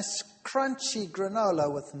a nice crunchy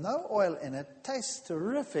granola with no oil in it. Tastes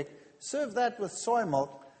terrific. Serve that with soy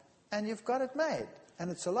milk, and you've got it made.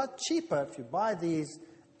 And it's a lot cheaper if you buy these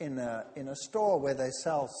in a store where they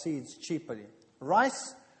sell seeds cheaply.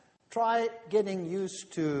 Rice, try getting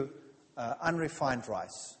used to unrefined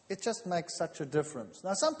rice. It just makes such a difference.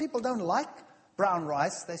 Now, some people don't like brown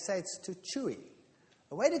rice. They say it's too chewy.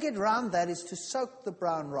 The way to get around that is to soak the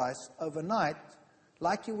brown rice overnight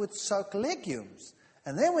like you would soak legumes.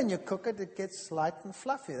 And then when you cook it, it gets light and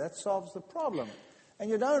fluffy. That solves the problem. And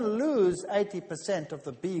you don't lose 80% of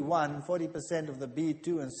the B1, 40% of the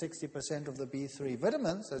B2, and 60% of the B3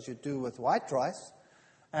 vitamins, as you do with white rice.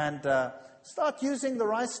 And start using the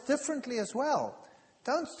rice differently as well.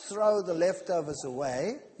 Don't throw the leftovers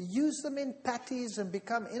away. Use them in patties and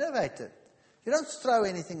become innovative. You don't throw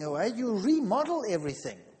anything away. You remodel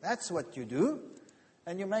everything. That's what you do.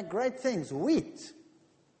 And you make great things. Wheat.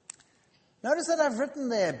 Notice that I've written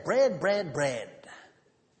there, bread, bread, bread.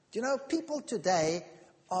 Do you know, people today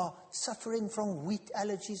are suffering from wheat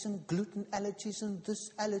allergies and gluten allergies and this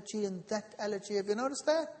allergy and that allergy. Have you noticed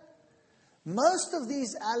that? Most of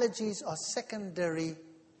these allergies are secondary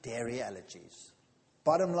dairy allergies.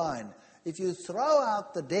 Bottom line, if you throw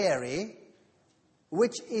out the dairy,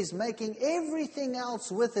 which is making everything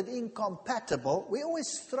else with it incompatible, we always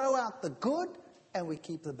throw out the good and we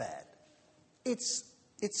keep the bad. It's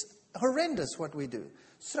horrendous what we do.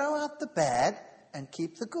 Throw out the bad and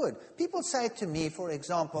keep the good. People say to me, for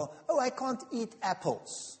example, oh, I can't eat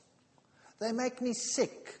apples. They make me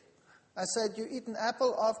sick. I said, you eat an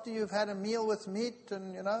apple after you've had a meal with meat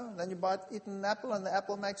and, then you eat an apple and the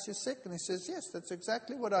apple makes you sick? And he says, yes, that's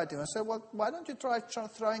exactly what I do. I said, well, why don't you try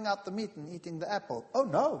throwing out the meat and eating the apple? Oh,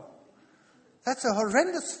 no. That's a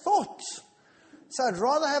horrendous thought. So I'd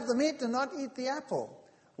rather have the meat and not eat the apple.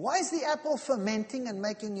 Why is the apple fermenting and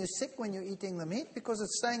making you sick when you're eating the meat? Because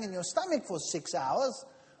it's staying in your stomach for 6 hours.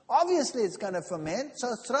 Obviously, it's going to ferment, so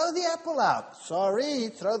throw the apple out. Sorry,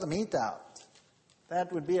 throw the meat out.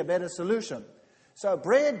 That would be a better solution. So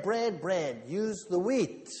bread, bread, bread. Use the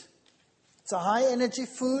wheat. It's a high-energy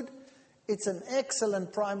food. It's an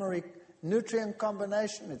excellent primary nutrient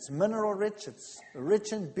combination. It's mineral-rich. It's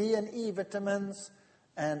rich in B and E vitamins.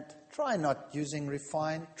 And try not using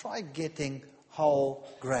refined. Try getting whole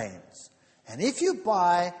grains. And if you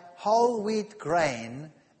buy whole wheat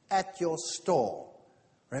grain at your store,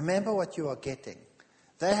 remember what you are getting.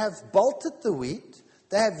 They have bolted the wheat.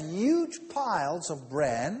 They have huge piles of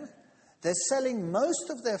bran. They're selling most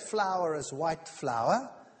of their flour as white flour.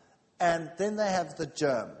 And then they have the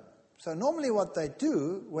germ. So normally what they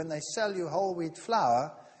do when they sell you whole wheat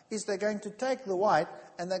flour is they're going to take the white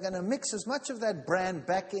and they're going to mix as much of that bran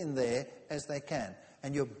back in there as they can.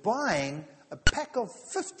 And you're buying a pack of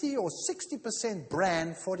 50 or 60%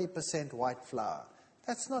 bran, 40% white flour.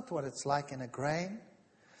 That's not what it's like in a grain.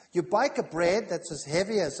 You bake a bread that's as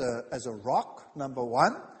heavy as a rock, number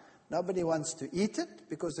one. Nobody wants to eat it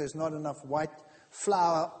because there's not enough white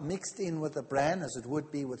flour mixed in with the bran as it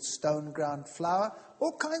would be with stone ground flour.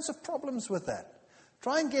 All kinds of problems with that.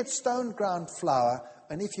 Try and get stone ground flour,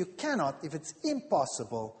 and if you cannot, if it's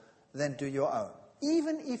impossible, then do your own.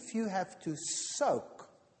 Even if you have to soak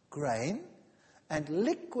grain and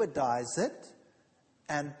liquidize it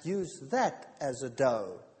and use that as a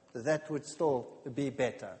dough, that would still be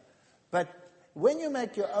better. But when you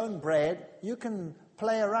make your own bread, you can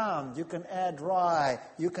play around. You can add rye.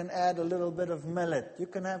 You can add a little bit of millet. You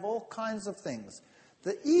can have all kinds of things.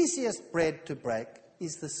 The easiest bread to break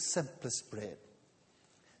is the simplest bread.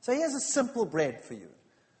 So here's a simple bread for you.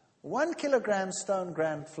 1 kilogram stone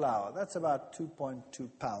ground flour. That's about 2.2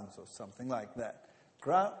 pounds or something like that.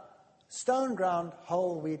 Stone ground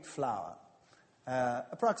whole wheat flour.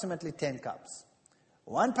 Approximately 10 cups.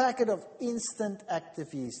 1 packet of instant active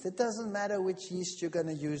yeast. It doesn't matter which yeast you're going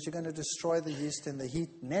to use. You're going to destroy the yeast in the heat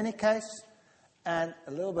in any case. And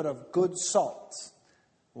a little bit of good salt.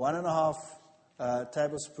 1.5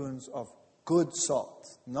 tablespoons of good salt.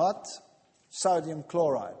 Not sodium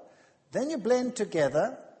chloride. Then you blend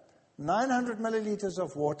together 900 milliliters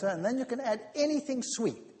of water. And then you can add anything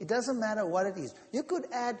sweet. It doesn't matter what it is. You could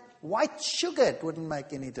add white sugar. It wouldn't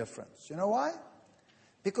make any difference. You know why?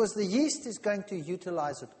 Because the yeast is going to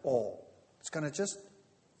utilize it all. It's going to just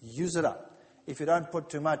use it up if you don't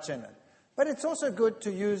put too much in it. But it's also good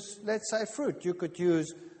to use, let's say, fruit. You could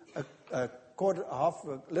use a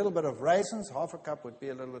little bit of raisins. Half a cup would be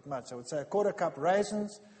a little bit much. I would say a quarter cup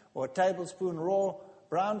raisins or a tablespoon raw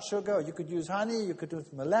brown sugar. Or you could use honey. You could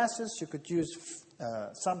use molasses. You could use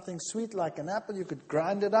something sweet like an apple. You could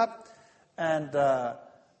grind it up and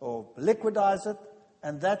or liquidize it.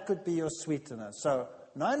 And that could be your sweetener. So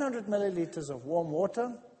 900 milliliters of warm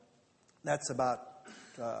water, that's about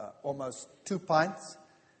almost 2 pints,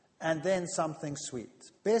 and then something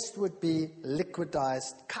sweet. Best would be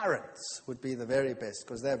liquidized currants, would be the very best,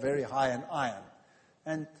 because they're very high in iron.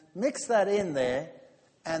 And mix that in there,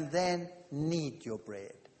 and then knead your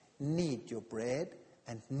bread. Knead your bread,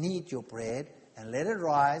 and knead your bread, and let it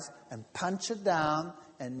rise, and punch it down,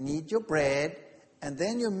 and knead your bread, and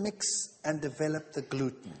then you mix and develop the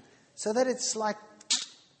gluten, so that it's like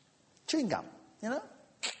chewing gum,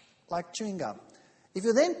 like chewing gum. If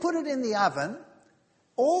you then put it in the oven,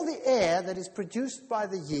 all the air that is produced by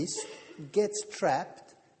the yeast gets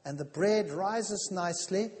trapped, and the bread rises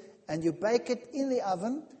nicely, and you bake it in the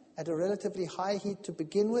oven at a relatively high heat to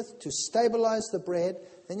begin with to stabilize the bread.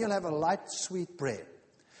 Then you'll have a light, sweet bread.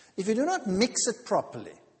 If you do not mix it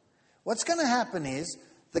properly, what's going to happen is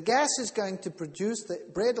the gas is going to produce, the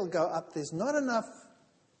bread will go up. There's not enough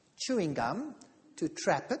chewing gum to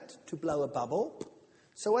trap it, to blow a bubble.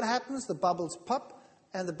 So what happens? The bubbles pop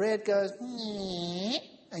and the bread goes,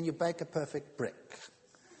 and you bake a perfect brick.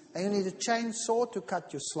 And you need a chainsaw to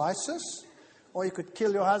cut your slices, or you could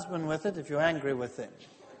kill your husband with it if you're angry with him.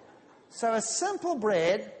 So a simple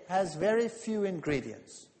bread has very few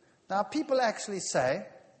ingredients. Now people actually say,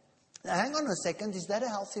 now hang on a second, is that a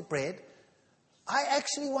healthy bread? I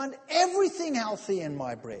actually want everything healthy in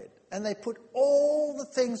my bread. And they put all the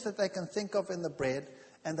things that they can think of in the bread,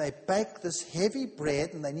 and they bake this heavy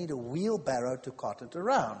bread, and they need a wheelbarrow to cart it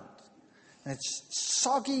around. And it's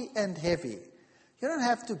soggy and heavy. You don't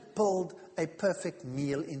have to build a perfect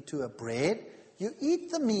meal into a bread. You eat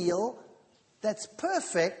the meal that's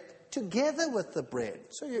perfect together with the bread.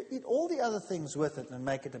 So you eat all the other things with it and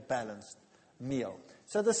make it a balanced meal.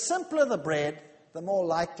 So the simpler the bread, the more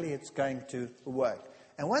likely it's going to work.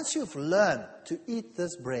 And once you've learned to eat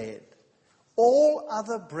this bread, all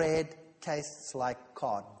other bread tastes like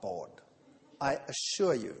cardboard. I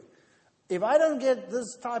assure you. If I don't get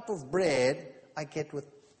this type of bread, I get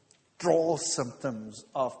withdrawal symptoms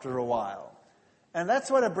after a while. And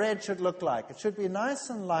that's what a bread should look like. It should be nice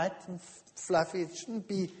and light and fluffy. It shouldn't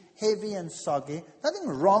be heavy and soggy. Nothing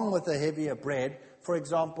wrong with a heavier bread. For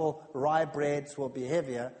example, rye breads will be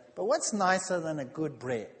heavier. But what's nicer than a good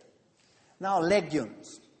bread? Now,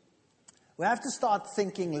 legumes. We have to start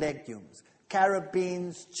thinking legumes. Carrot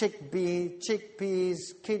beans, chickpeas,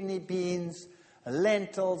 kidney beans,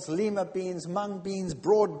 lentils, lima beans, mung beans,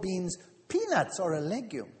 broad beans. Peanuts are a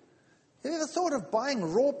legume. Have you ever thought of buying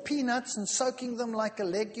raw peanuts and soaking them like a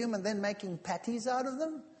legume and then making patties out of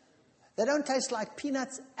them? They don't taste like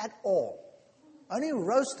peanuts at all. Only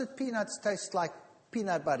roasted peanuts taste like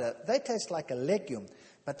peanut butter. They taste like a legume,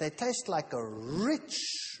 but they taste like a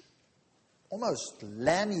rich, almost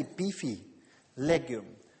lamby, beefy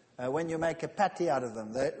legume. When you make a patty out of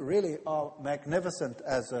them, they really are magnificent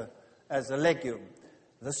as a legume.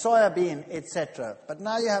 The soya bean, etc. But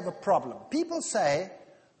now you have a problem. People say,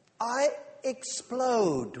 I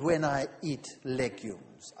explode when I eat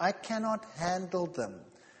legumes. I cannot handle them.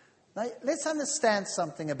 Now, let's understand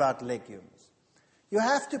something about legumes. You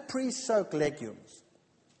have to pre-soak legumes.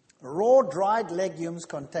 Raw, dried legumes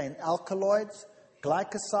contain alkaloids,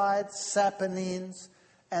 glycosides, saponins,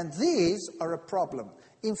 and these are a problem.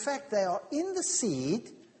 In fact, they are in the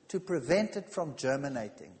seed to prevent it from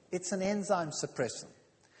germinating. It's an enzyme suppressant.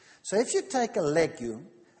 So if you take a legume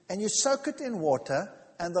and you soak it in water,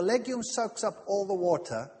 and the legume soaks up all the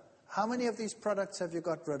water, how many of these products have you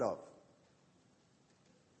got rid of?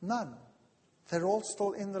 None. They're all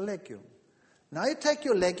still in the legume. Now you take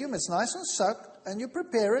your legume, it's nice and soaked, and you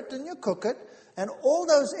prepare it and you cook it, and all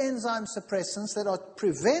those enzyme suppressants that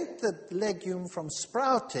prevent the legume from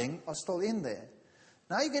sprouting are still in there.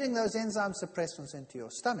 Now you're getting those enzyme suppressants into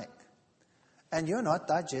your stomach, and you're not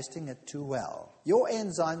digesting it too well. Your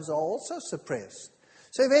enzymes are also suppressed.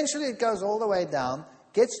 So eventually it goes all the way down,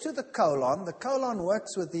 gets to the colon. The colon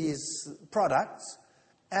works with these products,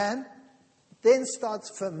 and then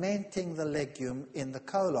starts fermenting the legume in the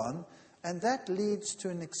colon, and that leads to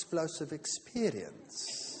an explosive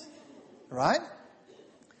experience. Right?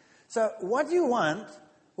 So what you want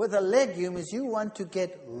with a legume is you want to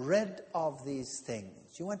get rid of these things.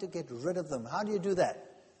 You want to get rid of them. How do you do that?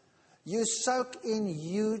 You soak in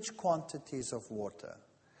huge quantities of water.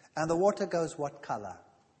 And the water goes what color?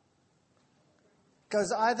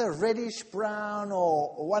 Goes either reddish brown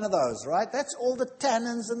or one of those, right? That's all the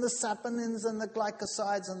tannins and the saponins and the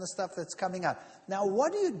glycosides and the stuff that's coming out. Now,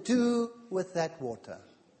 what do you do with that water?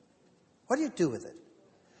 What do you do with it?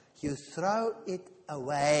 You throw it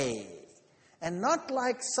away. And not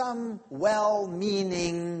like some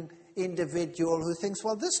well-meaning individual who thinks,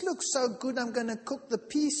 well, this looks so good, I'm going to cook the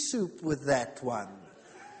pea soup with that one.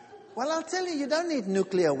 Well, I'll tell you, you don't need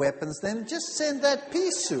nuclear weapons then. Just send that pea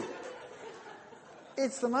soup.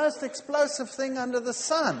 It's the most explosive thing under the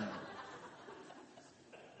sun.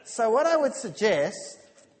 So what I would suggest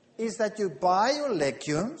is that you buy your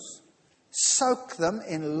legumes, soak them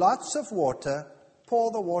in lots of water, pour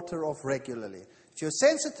the water off regularly. If you're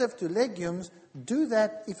sensitive to legumes, do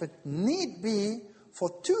that, if it need be, for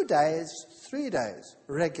 2 days, 3 days,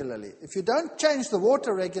 regularly. If you don't change the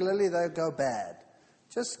water regularly, they'll go bad.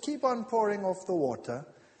 Just keep on pouring off the water.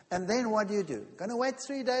 And then what do? Going to wait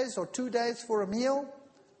 3 days or 2 days for a meal?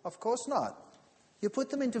 Of course not. You put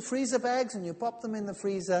them into freezer bags and you pop them in the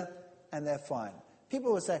freezer and they're fine.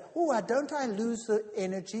 People will say, oh, don't I lose the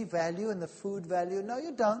energy value and the food value? No,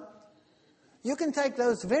 you don't. You can take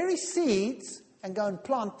those very seeds and go and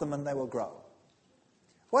plant them and they will grow.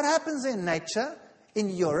 What happens in nature, in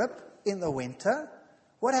Europe, in the winter?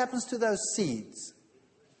 What happens to those seeds?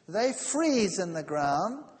 They freeze in the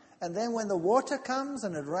ground, and then when the water comes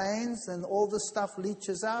and it rains, then all the stuff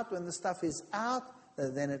leaches out. When the stuff is out,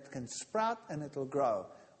 then it can sprout and it will grow.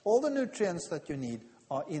 All the nutrients that you need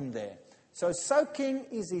are in there. So soaking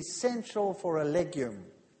is essential for a legume.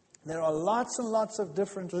 There are lots and lots of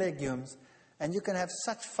different legumes, and you can have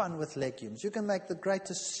such fun with legumes. You can make the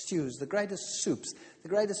greatest stews, the greatest soups, the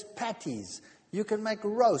greatest patties. You can make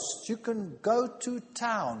roasts. You can go to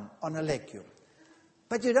town on a legume.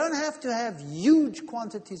 But you don't have to have huge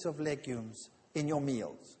quantities of legumes in your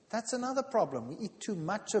meals. That's another problem. We eat too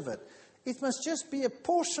much of it. It must just be a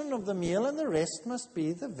portion of the meal, and the rest must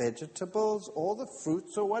be the vegetables or the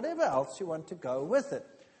fruits or whatever else you want to go with it.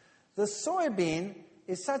 The soybean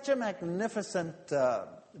is such a magnificent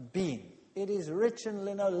bean. It is rich in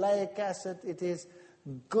linoleic acid. It is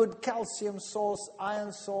good calcium source,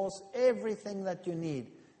 iron source, everything that you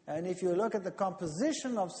need. And if you look at the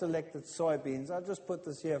composition of selected soybeans, I'll just put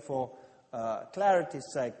this here for clarity's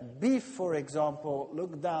sake. Beef, for example,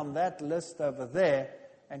 look down that list over there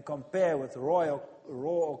and compare with raw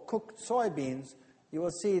or cooked soybeans, you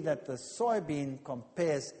will see that the soybean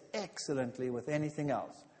compares excellently with anything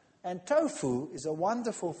else. And tofu is a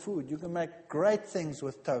wonderful food. You can make great things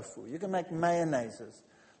with tofu. You can make mayonnaises.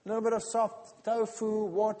 A little bit of soft tofu,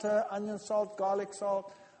 water, onion salt, garlic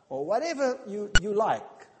salt, or whatever you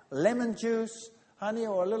like. Lemon juice, honey,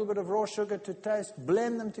 or a little bit of raw sugar to taste.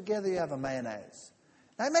 Blend them together, you have a mayonnaise.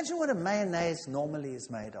 Now imagine what a mayonnaise normally is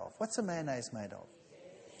made of. What's a mayonnaise made of?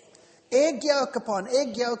 Egg yolk upon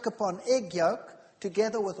egg yolk upon egg yolk,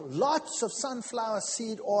 together with lots of sunflower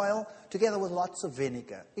seed oil, together with lots of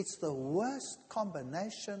vinegar. It's the worst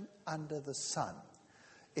combination under the sun.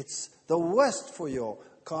 It's the worst for your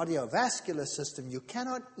cardiovascular system. You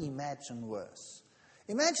cannot imagine worse.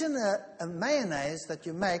 Imagine a mayonnaise that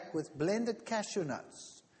you make with blended cashew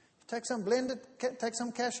nuts. Take some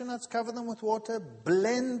cashew nuts, cover them with water,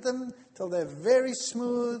 blend them till they're very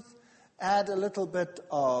smooth. Add a little bit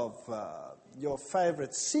of your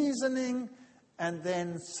favorite seasoning, and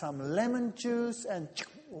then some lemon juice, and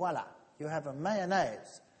voila, you have a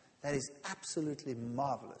mayonnaise that is absolutely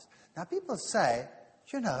marvelous. Now people say,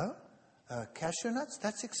 cashew nuts,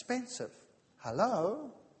 that's expensive.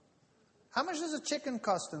 Hello? How much does a chicken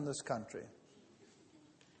cost in this country?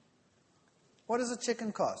 What does a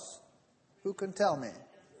chicken cost? Who can tell me?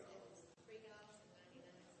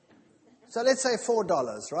 So let's say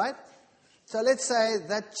 $4, right? So let's say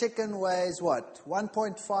that chicken weighs what?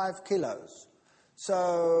 1.5 kilos.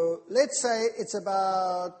 So let's say it's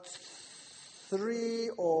about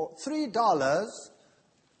 $3,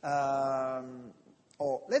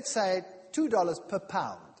 or let's say $2 per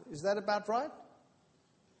pound. Is that about right?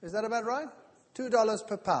 Is that about right? $2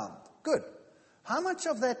 per pound. Good. How much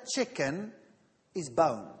of that chicken is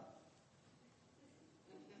bone?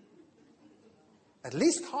 At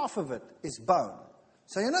least half of it is bone.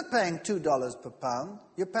 So you're not paying $2 per pound,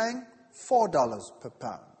 you're paying $4 per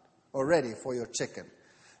pound already for your chicken.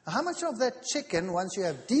 Now, how much of that chicken, once you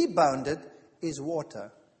have deboned it, is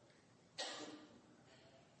water?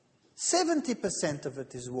 70% of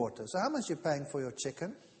it is water. So how much are you paying for your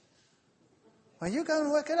chicken? Well, you go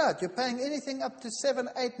and work it out. You're paying anything up to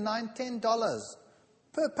 $7, $8, $9, $10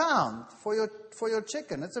 per pound for your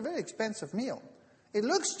chicken. It's a very expensive meal. It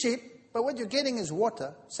looks cheap, but what you're getting is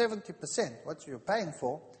water, 70%, what you're paying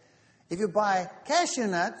for. If you buy cashew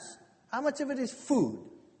nuts, how much of it is food?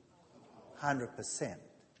 100%.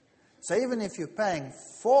 So even if you're paying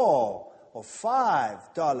 $4 or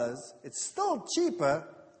 $5, it's still cheaper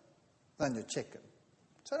than your chicken.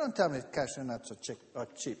 So don't tell me cashew nuts are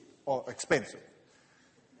cheap or expensive.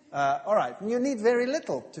 All right, you need very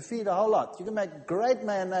little to feed a whole lot. You can make great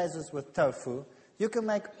mayonnaises with tofu. You can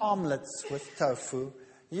make omelets with tofu.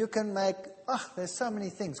 You can make, there's so many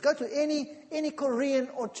things. Go to any Korean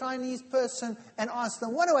or Chinese person and ask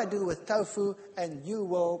them, what do I do with tofu? And you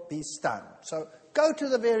will be stunned. So go to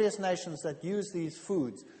the various nations that use these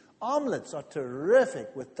foods. Omelets are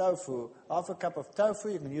terrific with tofu. Half a cup of tofu,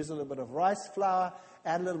 you can use a little bit of rice flour,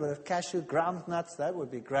 add a little bit of cashew, ground nuts, that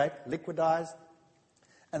would be great, liquidized.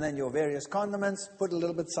 And then your various condiments, put a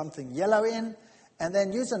little bit something yellow in, and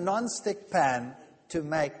then use a non-stick pan to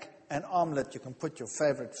make an omelet. You can put your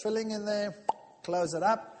favorite filling in there, close it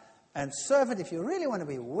up, and serve it, if you really want to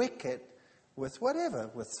be wicked, with whatever,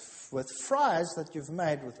 with fries that you've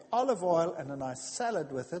made with olive oil and a nice salad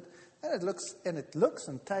with it, and it looks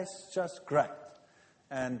and tastes just great.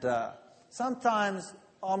 And sometimes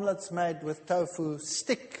omelets made with tofu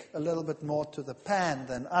stick a little bit more to the pan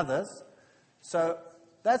than others. So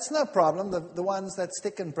that's no problem. The ones that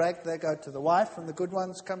stick and break, they go to the wife, and the good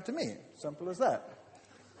ones come to me. Simple as that.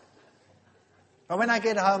 But when I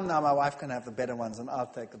get home now, my wife can have the better ones, and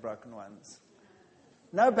I'll take the broken ones.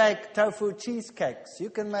 No-bake tofu cheesecakes. You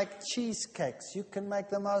can make cheesecakes. You can make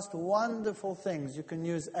the most wonderful things. You can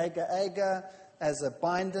use agar-agar as a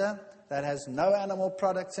binder that has no animal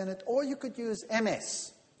products in it, or you could use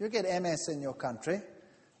MS. You get MS in your country,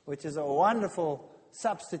 which is a wonderful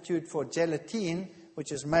substitute for gelatine,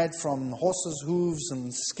 which is made from horses' hooves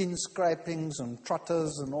and skin scrapings and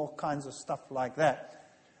trotters and all kinds of stuff like that.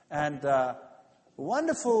 And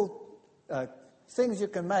wonderful things you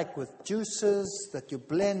can make with juices that you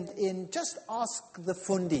blend in. Just ask the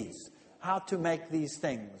fundis how to make these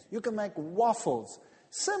things. You can make waffles.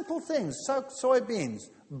 Simple things. Soak soybeans.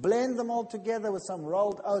 Blend them all together with some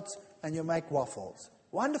rolled oats, and you make waffles.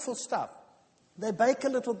 Wonderful stuff. They bake a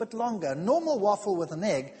little bit longer. A normal waffle with an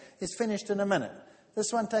egg is finished in a minute.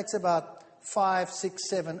 This one takes about 5, 6,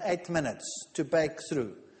 7, 8 minutes to bake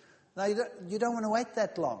through. Now, you don't want to wait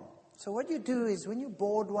that long. So what you do is when you're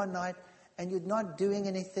bored one night and you're not doing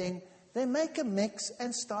anything, then make a mix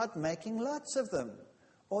and start making lots of them.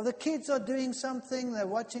 Or the kids are doing something, they're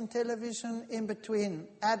watching television, in between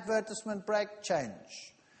advertisement break,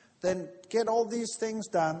 change. Then get all these things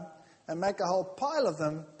done and make a whole pile of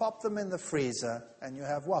them, pop them in the freezer, and you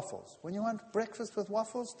have waffles. When you want breakfast with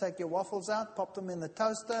waffles, take your waffles out, pop them in the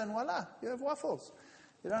toaster, and voila, you have waffles.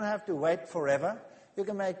 You don't have to wait forever. You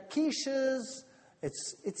can make quiches.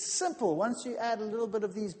 It's simple. Once you add a little bit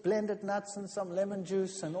of these blended nuts and some lemon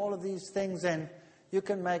juice and all of these things, then you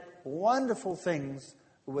can make wonderful things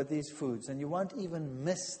with these foods, and you won't even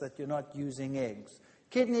miss that you're not using eggs.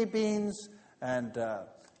 Kidney beans and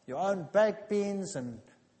your own baked beans and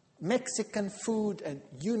Mexican food and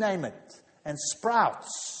you name it. And sprouts.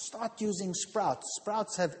 Start using sprouts.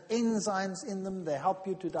 Sprouts have enzymes in them. They help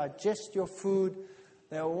you to digest your food.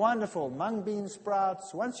 They're wonderful. Mung bean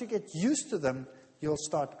sprouts. Once you get used to them, you'll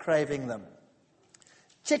start craving them.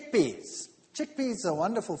 Chickpeas. Chickpeas are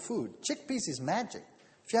wonderful food. Chickpeas is magic.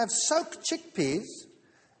 If you have soaked chickpeas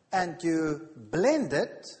and you blend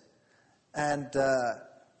it and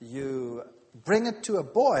you bring it to a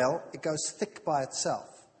boil, it goes thick by itself.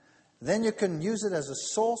 Then you can use it as a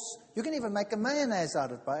sauce. You can even make a mayonnaise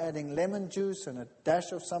out of it by adding lemon juice and a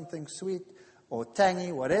dash of something sweet or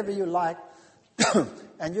tangy, whatever you like.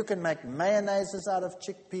 And you can make mayonnaises out of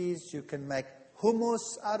chickpeas. You can make hummus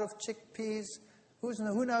out of chickpeas.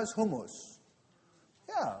 Who knows hummus?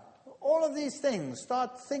 Yeah, all of these things.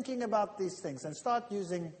 Start thinking about these things and start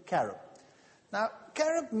using carob. Now,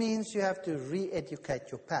 carob means you have to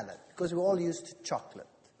re-educate your palate because we're all used to chocolate.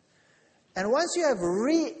 And once you have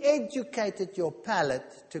re-educated your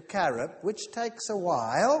palate to carob, which takes a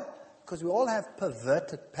while, because we all have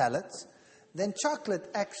perverted palates, then chocolate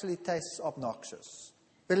actually tastes obnoxious.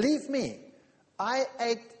 Believe me, I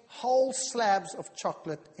ate whole slabs of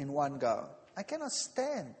chocolate in one go. I cannot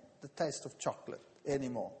stand the taste of chocolate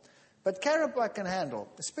anymore. But carob I can handle,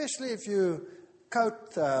 especially if you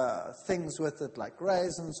coat things with it like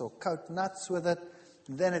raisins or coat nuts with it.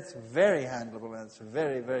 Then it's very handleable and it's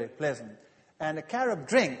very, very pleasant. And a carob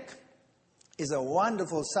drink is a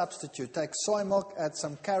wonderful substitute. Take soy milk, add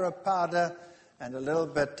some carob powder and a little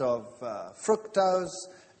bit of fructose,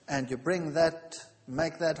 and you bring that,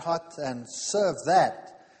 make that hot and serve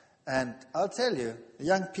that. And I'll tell you,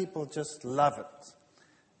 young people just love it.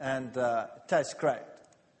 And it tastes great.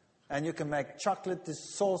 And you can make chocolate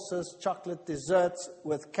sauces, chocolate desserts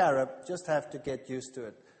with carob. Just have to get used to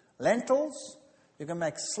it. Lentils, you can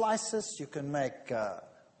make slices. You can make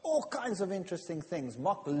all kinds of interesting things.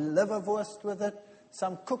 Mock liverwurst with it.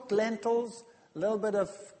 Some cooked lentils. A little bit of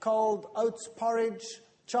cold oats porridge.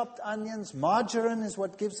 Chopped onions. Margarine is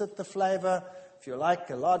what gives it the flavor. If you like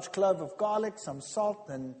a large clove of garlic, some salt,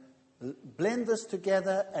 and blend this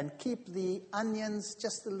together and keep the onions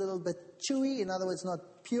just a little bit chewy. In other words, not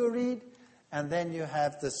pureed, and then you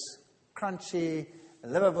have this crunchy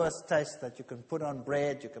liverwurst taste that you can put on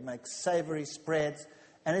bread. You can make savory spreads,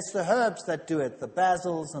 and it's the herbs that do it, the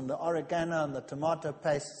basils and the oregano and the tomato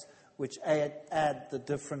pastes, which add the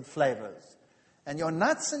different flavors. And your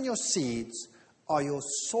nuts and your seeds are your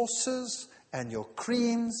sauces and your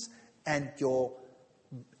creams and your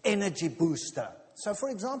energy booster. So, for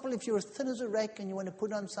example, if you're as thin as a rake and you want to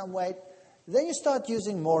put on some weight, then you start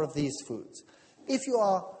using more of these foods. If you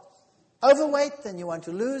are overweight and you want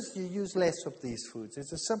to lose, you use less of these foods.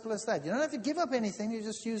 It's as simple as that. You don't have to give up anything, you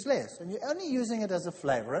just use less. And you're only using it as a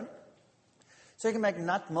flavorant. So you can make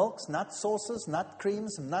nut milks, nut sauces, nut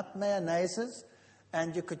creams, nut mayonnaises,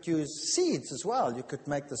 and you could use seeds as well. You could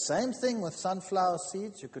make the same thing with sunflower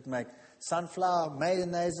seeds. You could make sunflower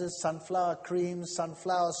mayonnaises, sunflower creams,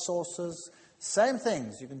 sunflower sauces, same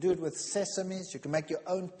things. You can do it with sesames. You can make your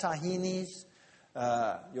own tahinis,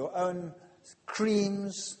 your own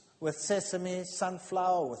creams with sesame,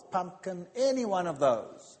 sunflower, with pumpkin, any one of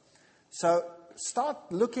those. So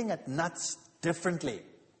start looking at nuts differently.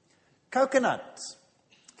 Coconut.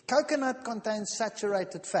 Coconut contains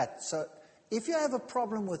saturated fat. So if you have a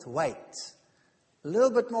problem with weight, a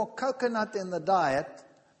little bit more coconut in the diet,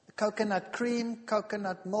 coconut cream,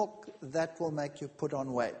 coconut milk, that will make you put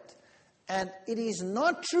on weight. And it is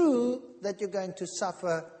not true that you're going to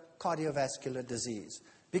suffer cardiovascular disease.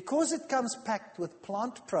 Because it comes packed with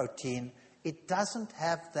plant protein, it doesn't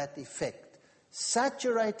have that effect.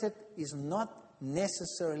 Saturated is not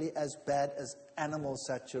necessarily as bad as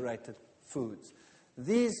animal-saturated foods.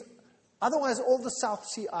 Otherwise, all the South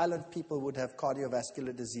Sea Island people would have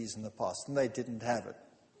cardiovascular disease in the past, and they didn't have it.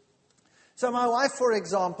 So my wife, for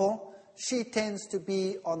example, she tends to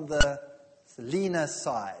be on the leaner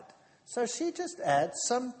side. So she just adds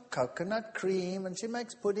some coconut cream, and she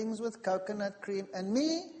makes puddings with coconut cream. And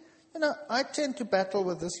me, I tend to battle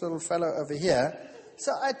with this little fellow over here.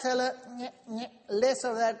 So I tell her, less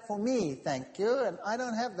of that for me, thank you. And I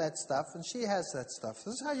don't have that stuff, and she has that stuff.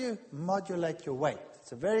 This is how you modulate your weight.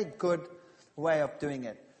 It's a very good way of doing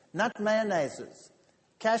it. Nut mayonnaises.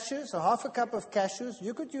 Cashews, so half a cup of cashews.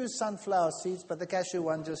 You could use sunflower seeds, but the cashew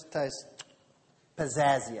one just tastes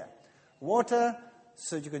pizzazzier. Water.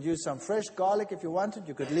 So you could use some fresh garlic if you wanted.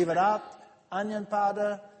 You could leave it out. Onion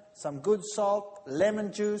powder, some good salt,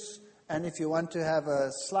 lemon juice. And if you want to have a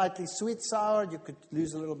slightly sweet sour, you could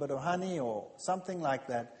use a little bit of honey or something like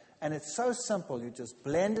that. And it's so simple. You just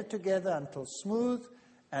blend it together until smooth.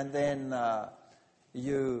 And then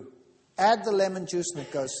you add the lemon juice and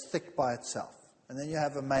it goes thick by itself. And then you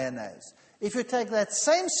have a mayonnaise. If you take that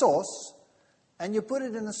same sauce and you put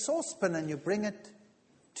it in a saucepan and you bring it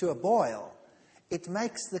to a boil, it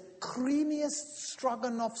makes the creamiest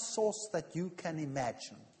stroganoff sauce that you can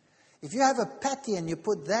imagine. If you have a patty and you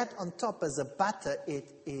put that on top as a butter,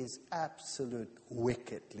 it is absolute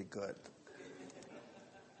wickedly good.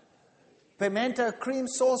 Pimento cream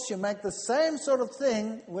sauce, you make the same sort of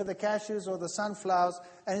thing with the cashews or the sunflowers.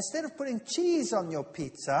 And instead of putting cheese on your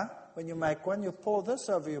pizza, when you make one, you pour this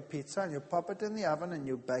over your pizza and you pop it in the oven and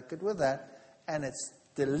you bake it with that. And it's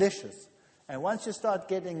delicious. And once you start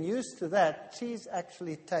getting used to that, cheese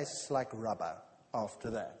actually tastes like rubber after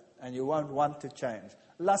that. And you won't want to change.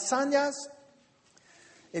 Lasagnas,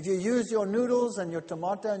 if you use your noodles and your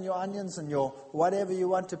tomato and your onions and your whatever you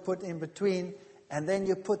want to put in between, and then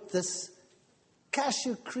you put this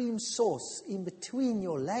cashew cream sauce in between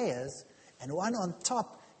your layers and one on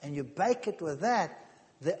top, and you bake it with that,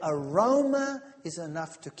 the aroma is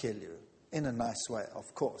enough to kill you. In a nice way,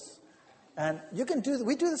 of course. And we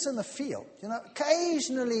do this in the field.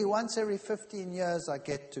 Occasionally, once every 15 years, I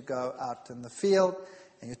get to go out in the field,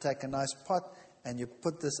 and you take a nice pot, and you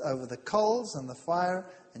put this over the coals and the fire,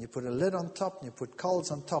 and you put a lid on top, and you put coals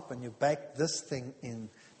on top, and you bake this thing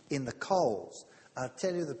in the coals. I'll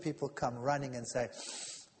tell you, the people come running and say,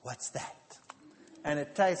 "What's that?" And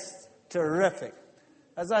it tastes terrific.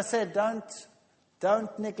 As I said,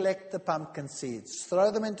 don't neglect the pumpkin seeds. Throw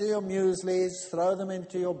them into your mueslis, throw them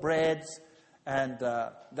into your breads, and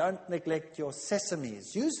don't neglect your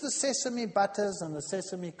sesames. Use the sesame butters and the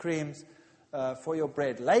sesame creams for your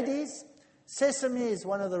bread. Ladies, sesame is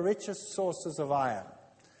one of the richest sources of iron.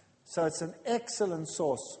 So it's an excellent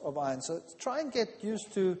source of iron. So try and get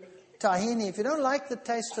used to tahini. If you don't like the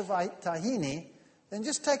taste of tahini, then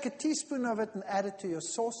just take a teaspoon of it and add it to your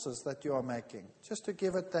sauces that you are making, just to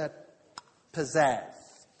give it that pizzazz.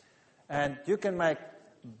 And you can make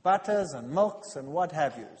butters and milks and what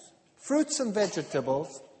have you. Fruits and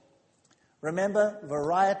vegetables. Remember,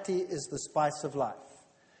 variety is the spice of life.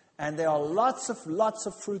 And there are lots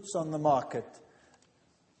of fruits on the market.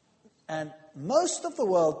 And most of the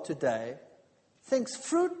world today thinks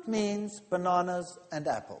fruit means bananas and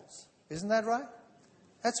apples. Isn't that right?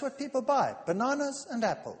 That's what people buy, bananas and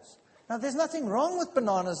apples. Now, there's nothing wrong with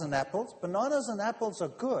bananas and apples. Bananas and apples are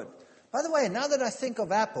good. By the way, now that I think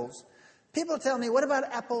of apples, people tell me, what about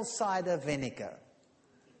apple cider vinegar?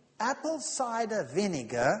 Apple cider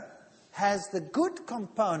vinegar has the good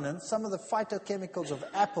components, some of the phytochemicals of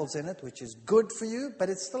apples in it, which is good for you, but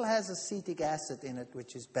it still has acetic acid in it,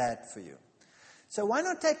 which is bad for you. So why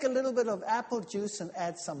not take a little bit of apple juice and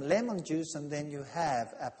add some lemon juice, and then you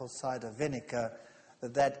have apple cider vinegar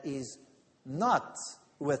that is not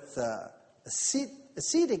with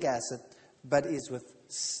acetic acid, but is with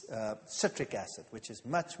citric acid, which is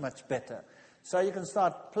much, much better. So you can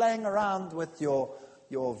start playing around with your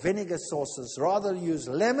vinegar sauces. Rather use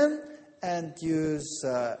lemon and use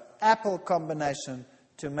apple combination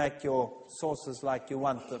to make your sauces like you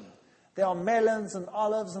want them. There are melons and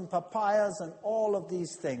olives and papayas and all of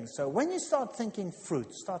these things. So when you start thinking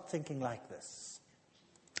fruit, start thinking like this.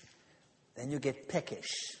 Then you get peckish.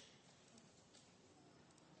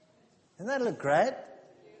 Doesn't that look great?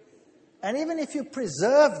 And even if you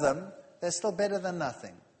preserve them, they're still better than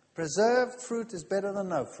nothing. Preserved fruit is better than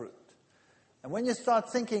no fruit. And when you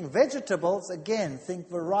start thinking vegetables, again, think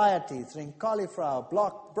variety. Think cauliflower,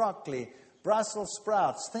 broccoli, Brussels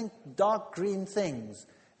sprouts. Think dark green things.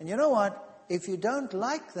 And you know what? If you don't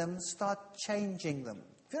like them, start changing them.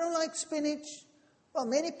 If you don't like spinach, well,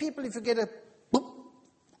 many people, if you get a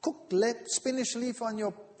cooked spinach leaf on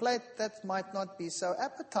your plate, that might not be so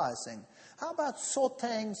appetizing. How about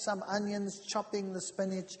sauteing some onions, chopping the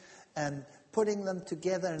spinach, and putting them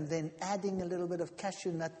together, and then adding a little bit of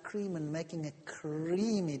cashew nut cream and making a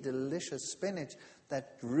creamy, delicious spinach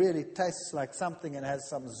that really tastes like something and has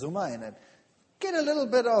some zuma in it. Get a little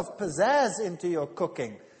bit of pizzazz into your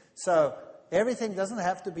cooking. So everything doesn't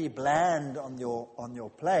have to be bland on your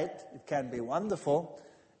plate. It can be wonderful.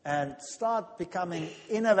 And start becoming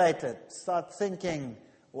innovative. Start thinking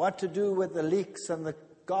what to do with the leeks and the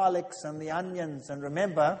garlics and the onions. And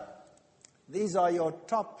remember, these are your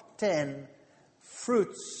top 10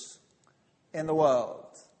 fruits in the world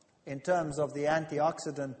in terms of the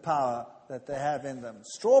antioxidant power that they have in them.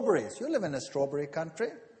 Strawberries. You live in a strawberry country.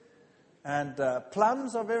 And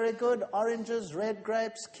plums are very good. Oranges, red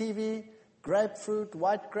grapes, kiwi, grapefruit,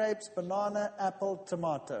 white grapes, banana, apple,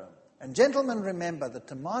 tomato. And gentlemen, remember, the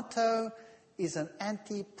tomato is an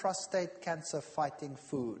anti-prostate cancer fighting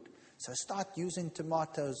food. So start using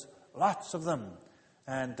tomatoes, lots of them,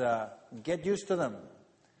 and get used to them.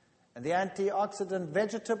 And the antioxidant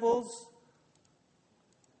vegetables,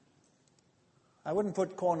 I wouldn't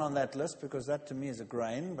put corn on that list because that to me is a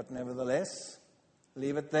grain, but nevertheless,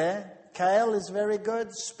 leave it there. Kale is very good.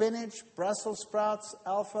 Spinach, Brussels sprouts,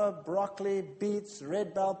 alpha, broccoli, beets,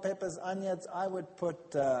 red bell peppers, onions. I would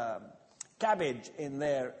put cabbage in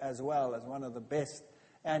there as well as one of the best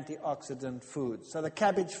antioxidant foods. So the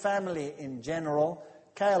cabbage family in general,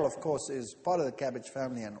 kale, of course, is part of the cabbage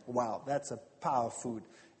family, and wow, that's a power food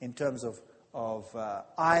in terms of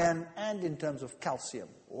iron and in terms of calcium.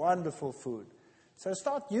 Wonderful food. So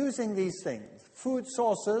start using these things. Food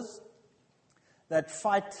sources that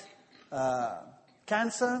fight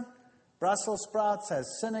cancer. Brussels sprouts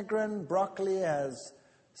has sinigrin. Broccoli has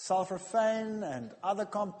sulforaphane and other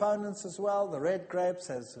components as well. The red grapes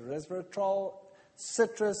has resveratrol.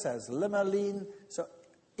 Citrus has limonene. So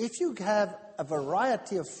if you have a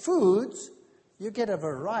variety of foods, you get a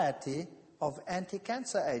variety of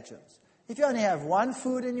anti-cancer agents. If you only have one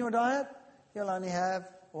food in your diet, you'll only have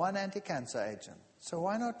one anti-cancer agent. So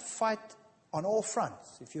why not fight on all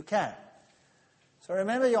fronts if you can? So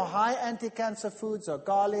remember, your high anti-cancer foods are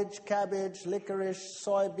garlic, cabbage, licorice,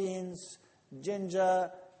 soybeans,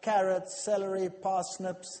 ginger, carrots, celery,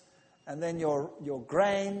 parsnips, and then your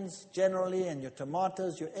grains generally, and your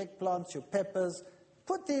tomatoes, your eggplants, your peppers.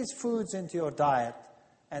 Put these foods into your diet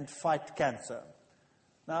and fight cancer.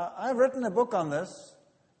 Now, I've written a book on this.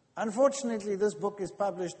 Unfortunately, this book is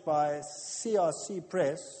published by CRC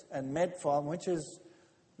Press and MedFarm, which is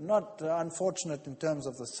not unfortunate in terms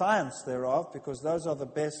of the science thereof, because those are the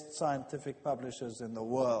best scientific publishers in the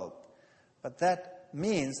world. But that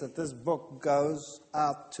means that this book goes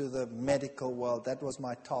out to the medical world. That was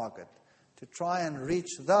my target, to try and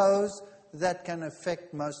reach those that can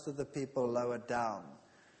affect most of the people lower down.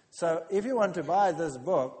 So if you want to buy this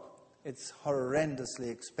book, it's horrendously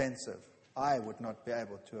expensive. I would not be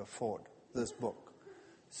able to afford this book.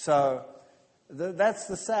 So that's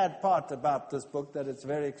the sad part about this book, that it's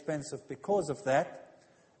very expensive because of that.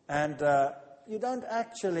 And you don't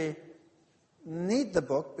actually need the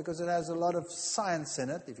book because it has a lot of science in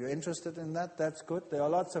it. If you're interested in that, that's good. There are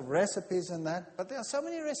lots of recipes in that. But there are so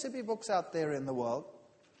many recipe books out there in the world.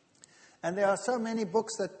 And there are so many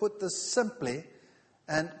books that put this simply.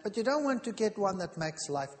 But you don't want to get one that makes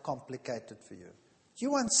life complicated for you.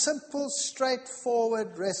 You want simple,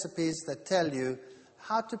 straightforward recipes that tell you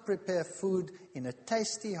how to prepare food in a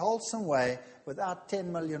tasty, wholesome way without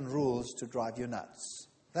 10 million rules to drive you nuts.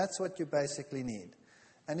 That's what you basically need.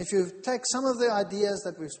 And if you take some of the ideas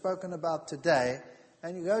that we've spoken about today,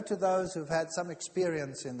 and you go to those who've had some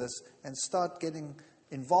experience in this and start getting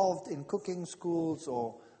involved in cooking schools,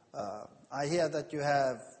 or I hear that you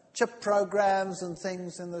have chip programs and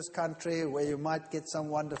things in this country where you might get some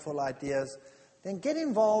wonderful ideas. then get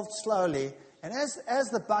involved slowly. And as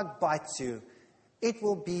the bug bites you, it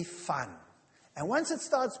will be fun. And once it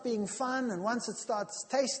starts being fun and once it starts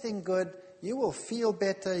tasting good, you will feel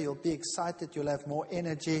better, you'll be excited, you'll have more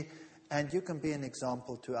energy, and you can be an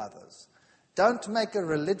example to others. Don't make a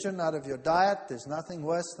religion out of your diet. There's nothing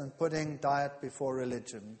worse than putting diet before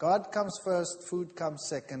religion. God comes first, food comes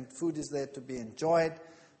second. Food is there to be enjoyed,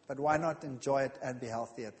 but why not enjoy it and be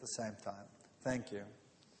healthy at the same time? Thank you.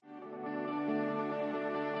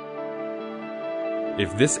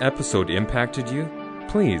 If this episode impacted you,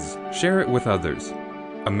 please share it with others.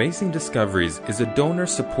 Amazing Discoveries is a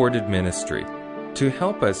donor-supported ministry. To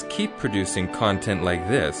help us keep producing content like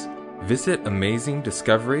this, visit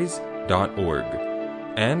amazingdiscoveries.org.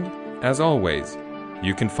 And, as always,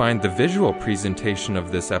 you can find the visual presentation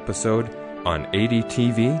of this episode on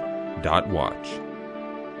adtv.watch.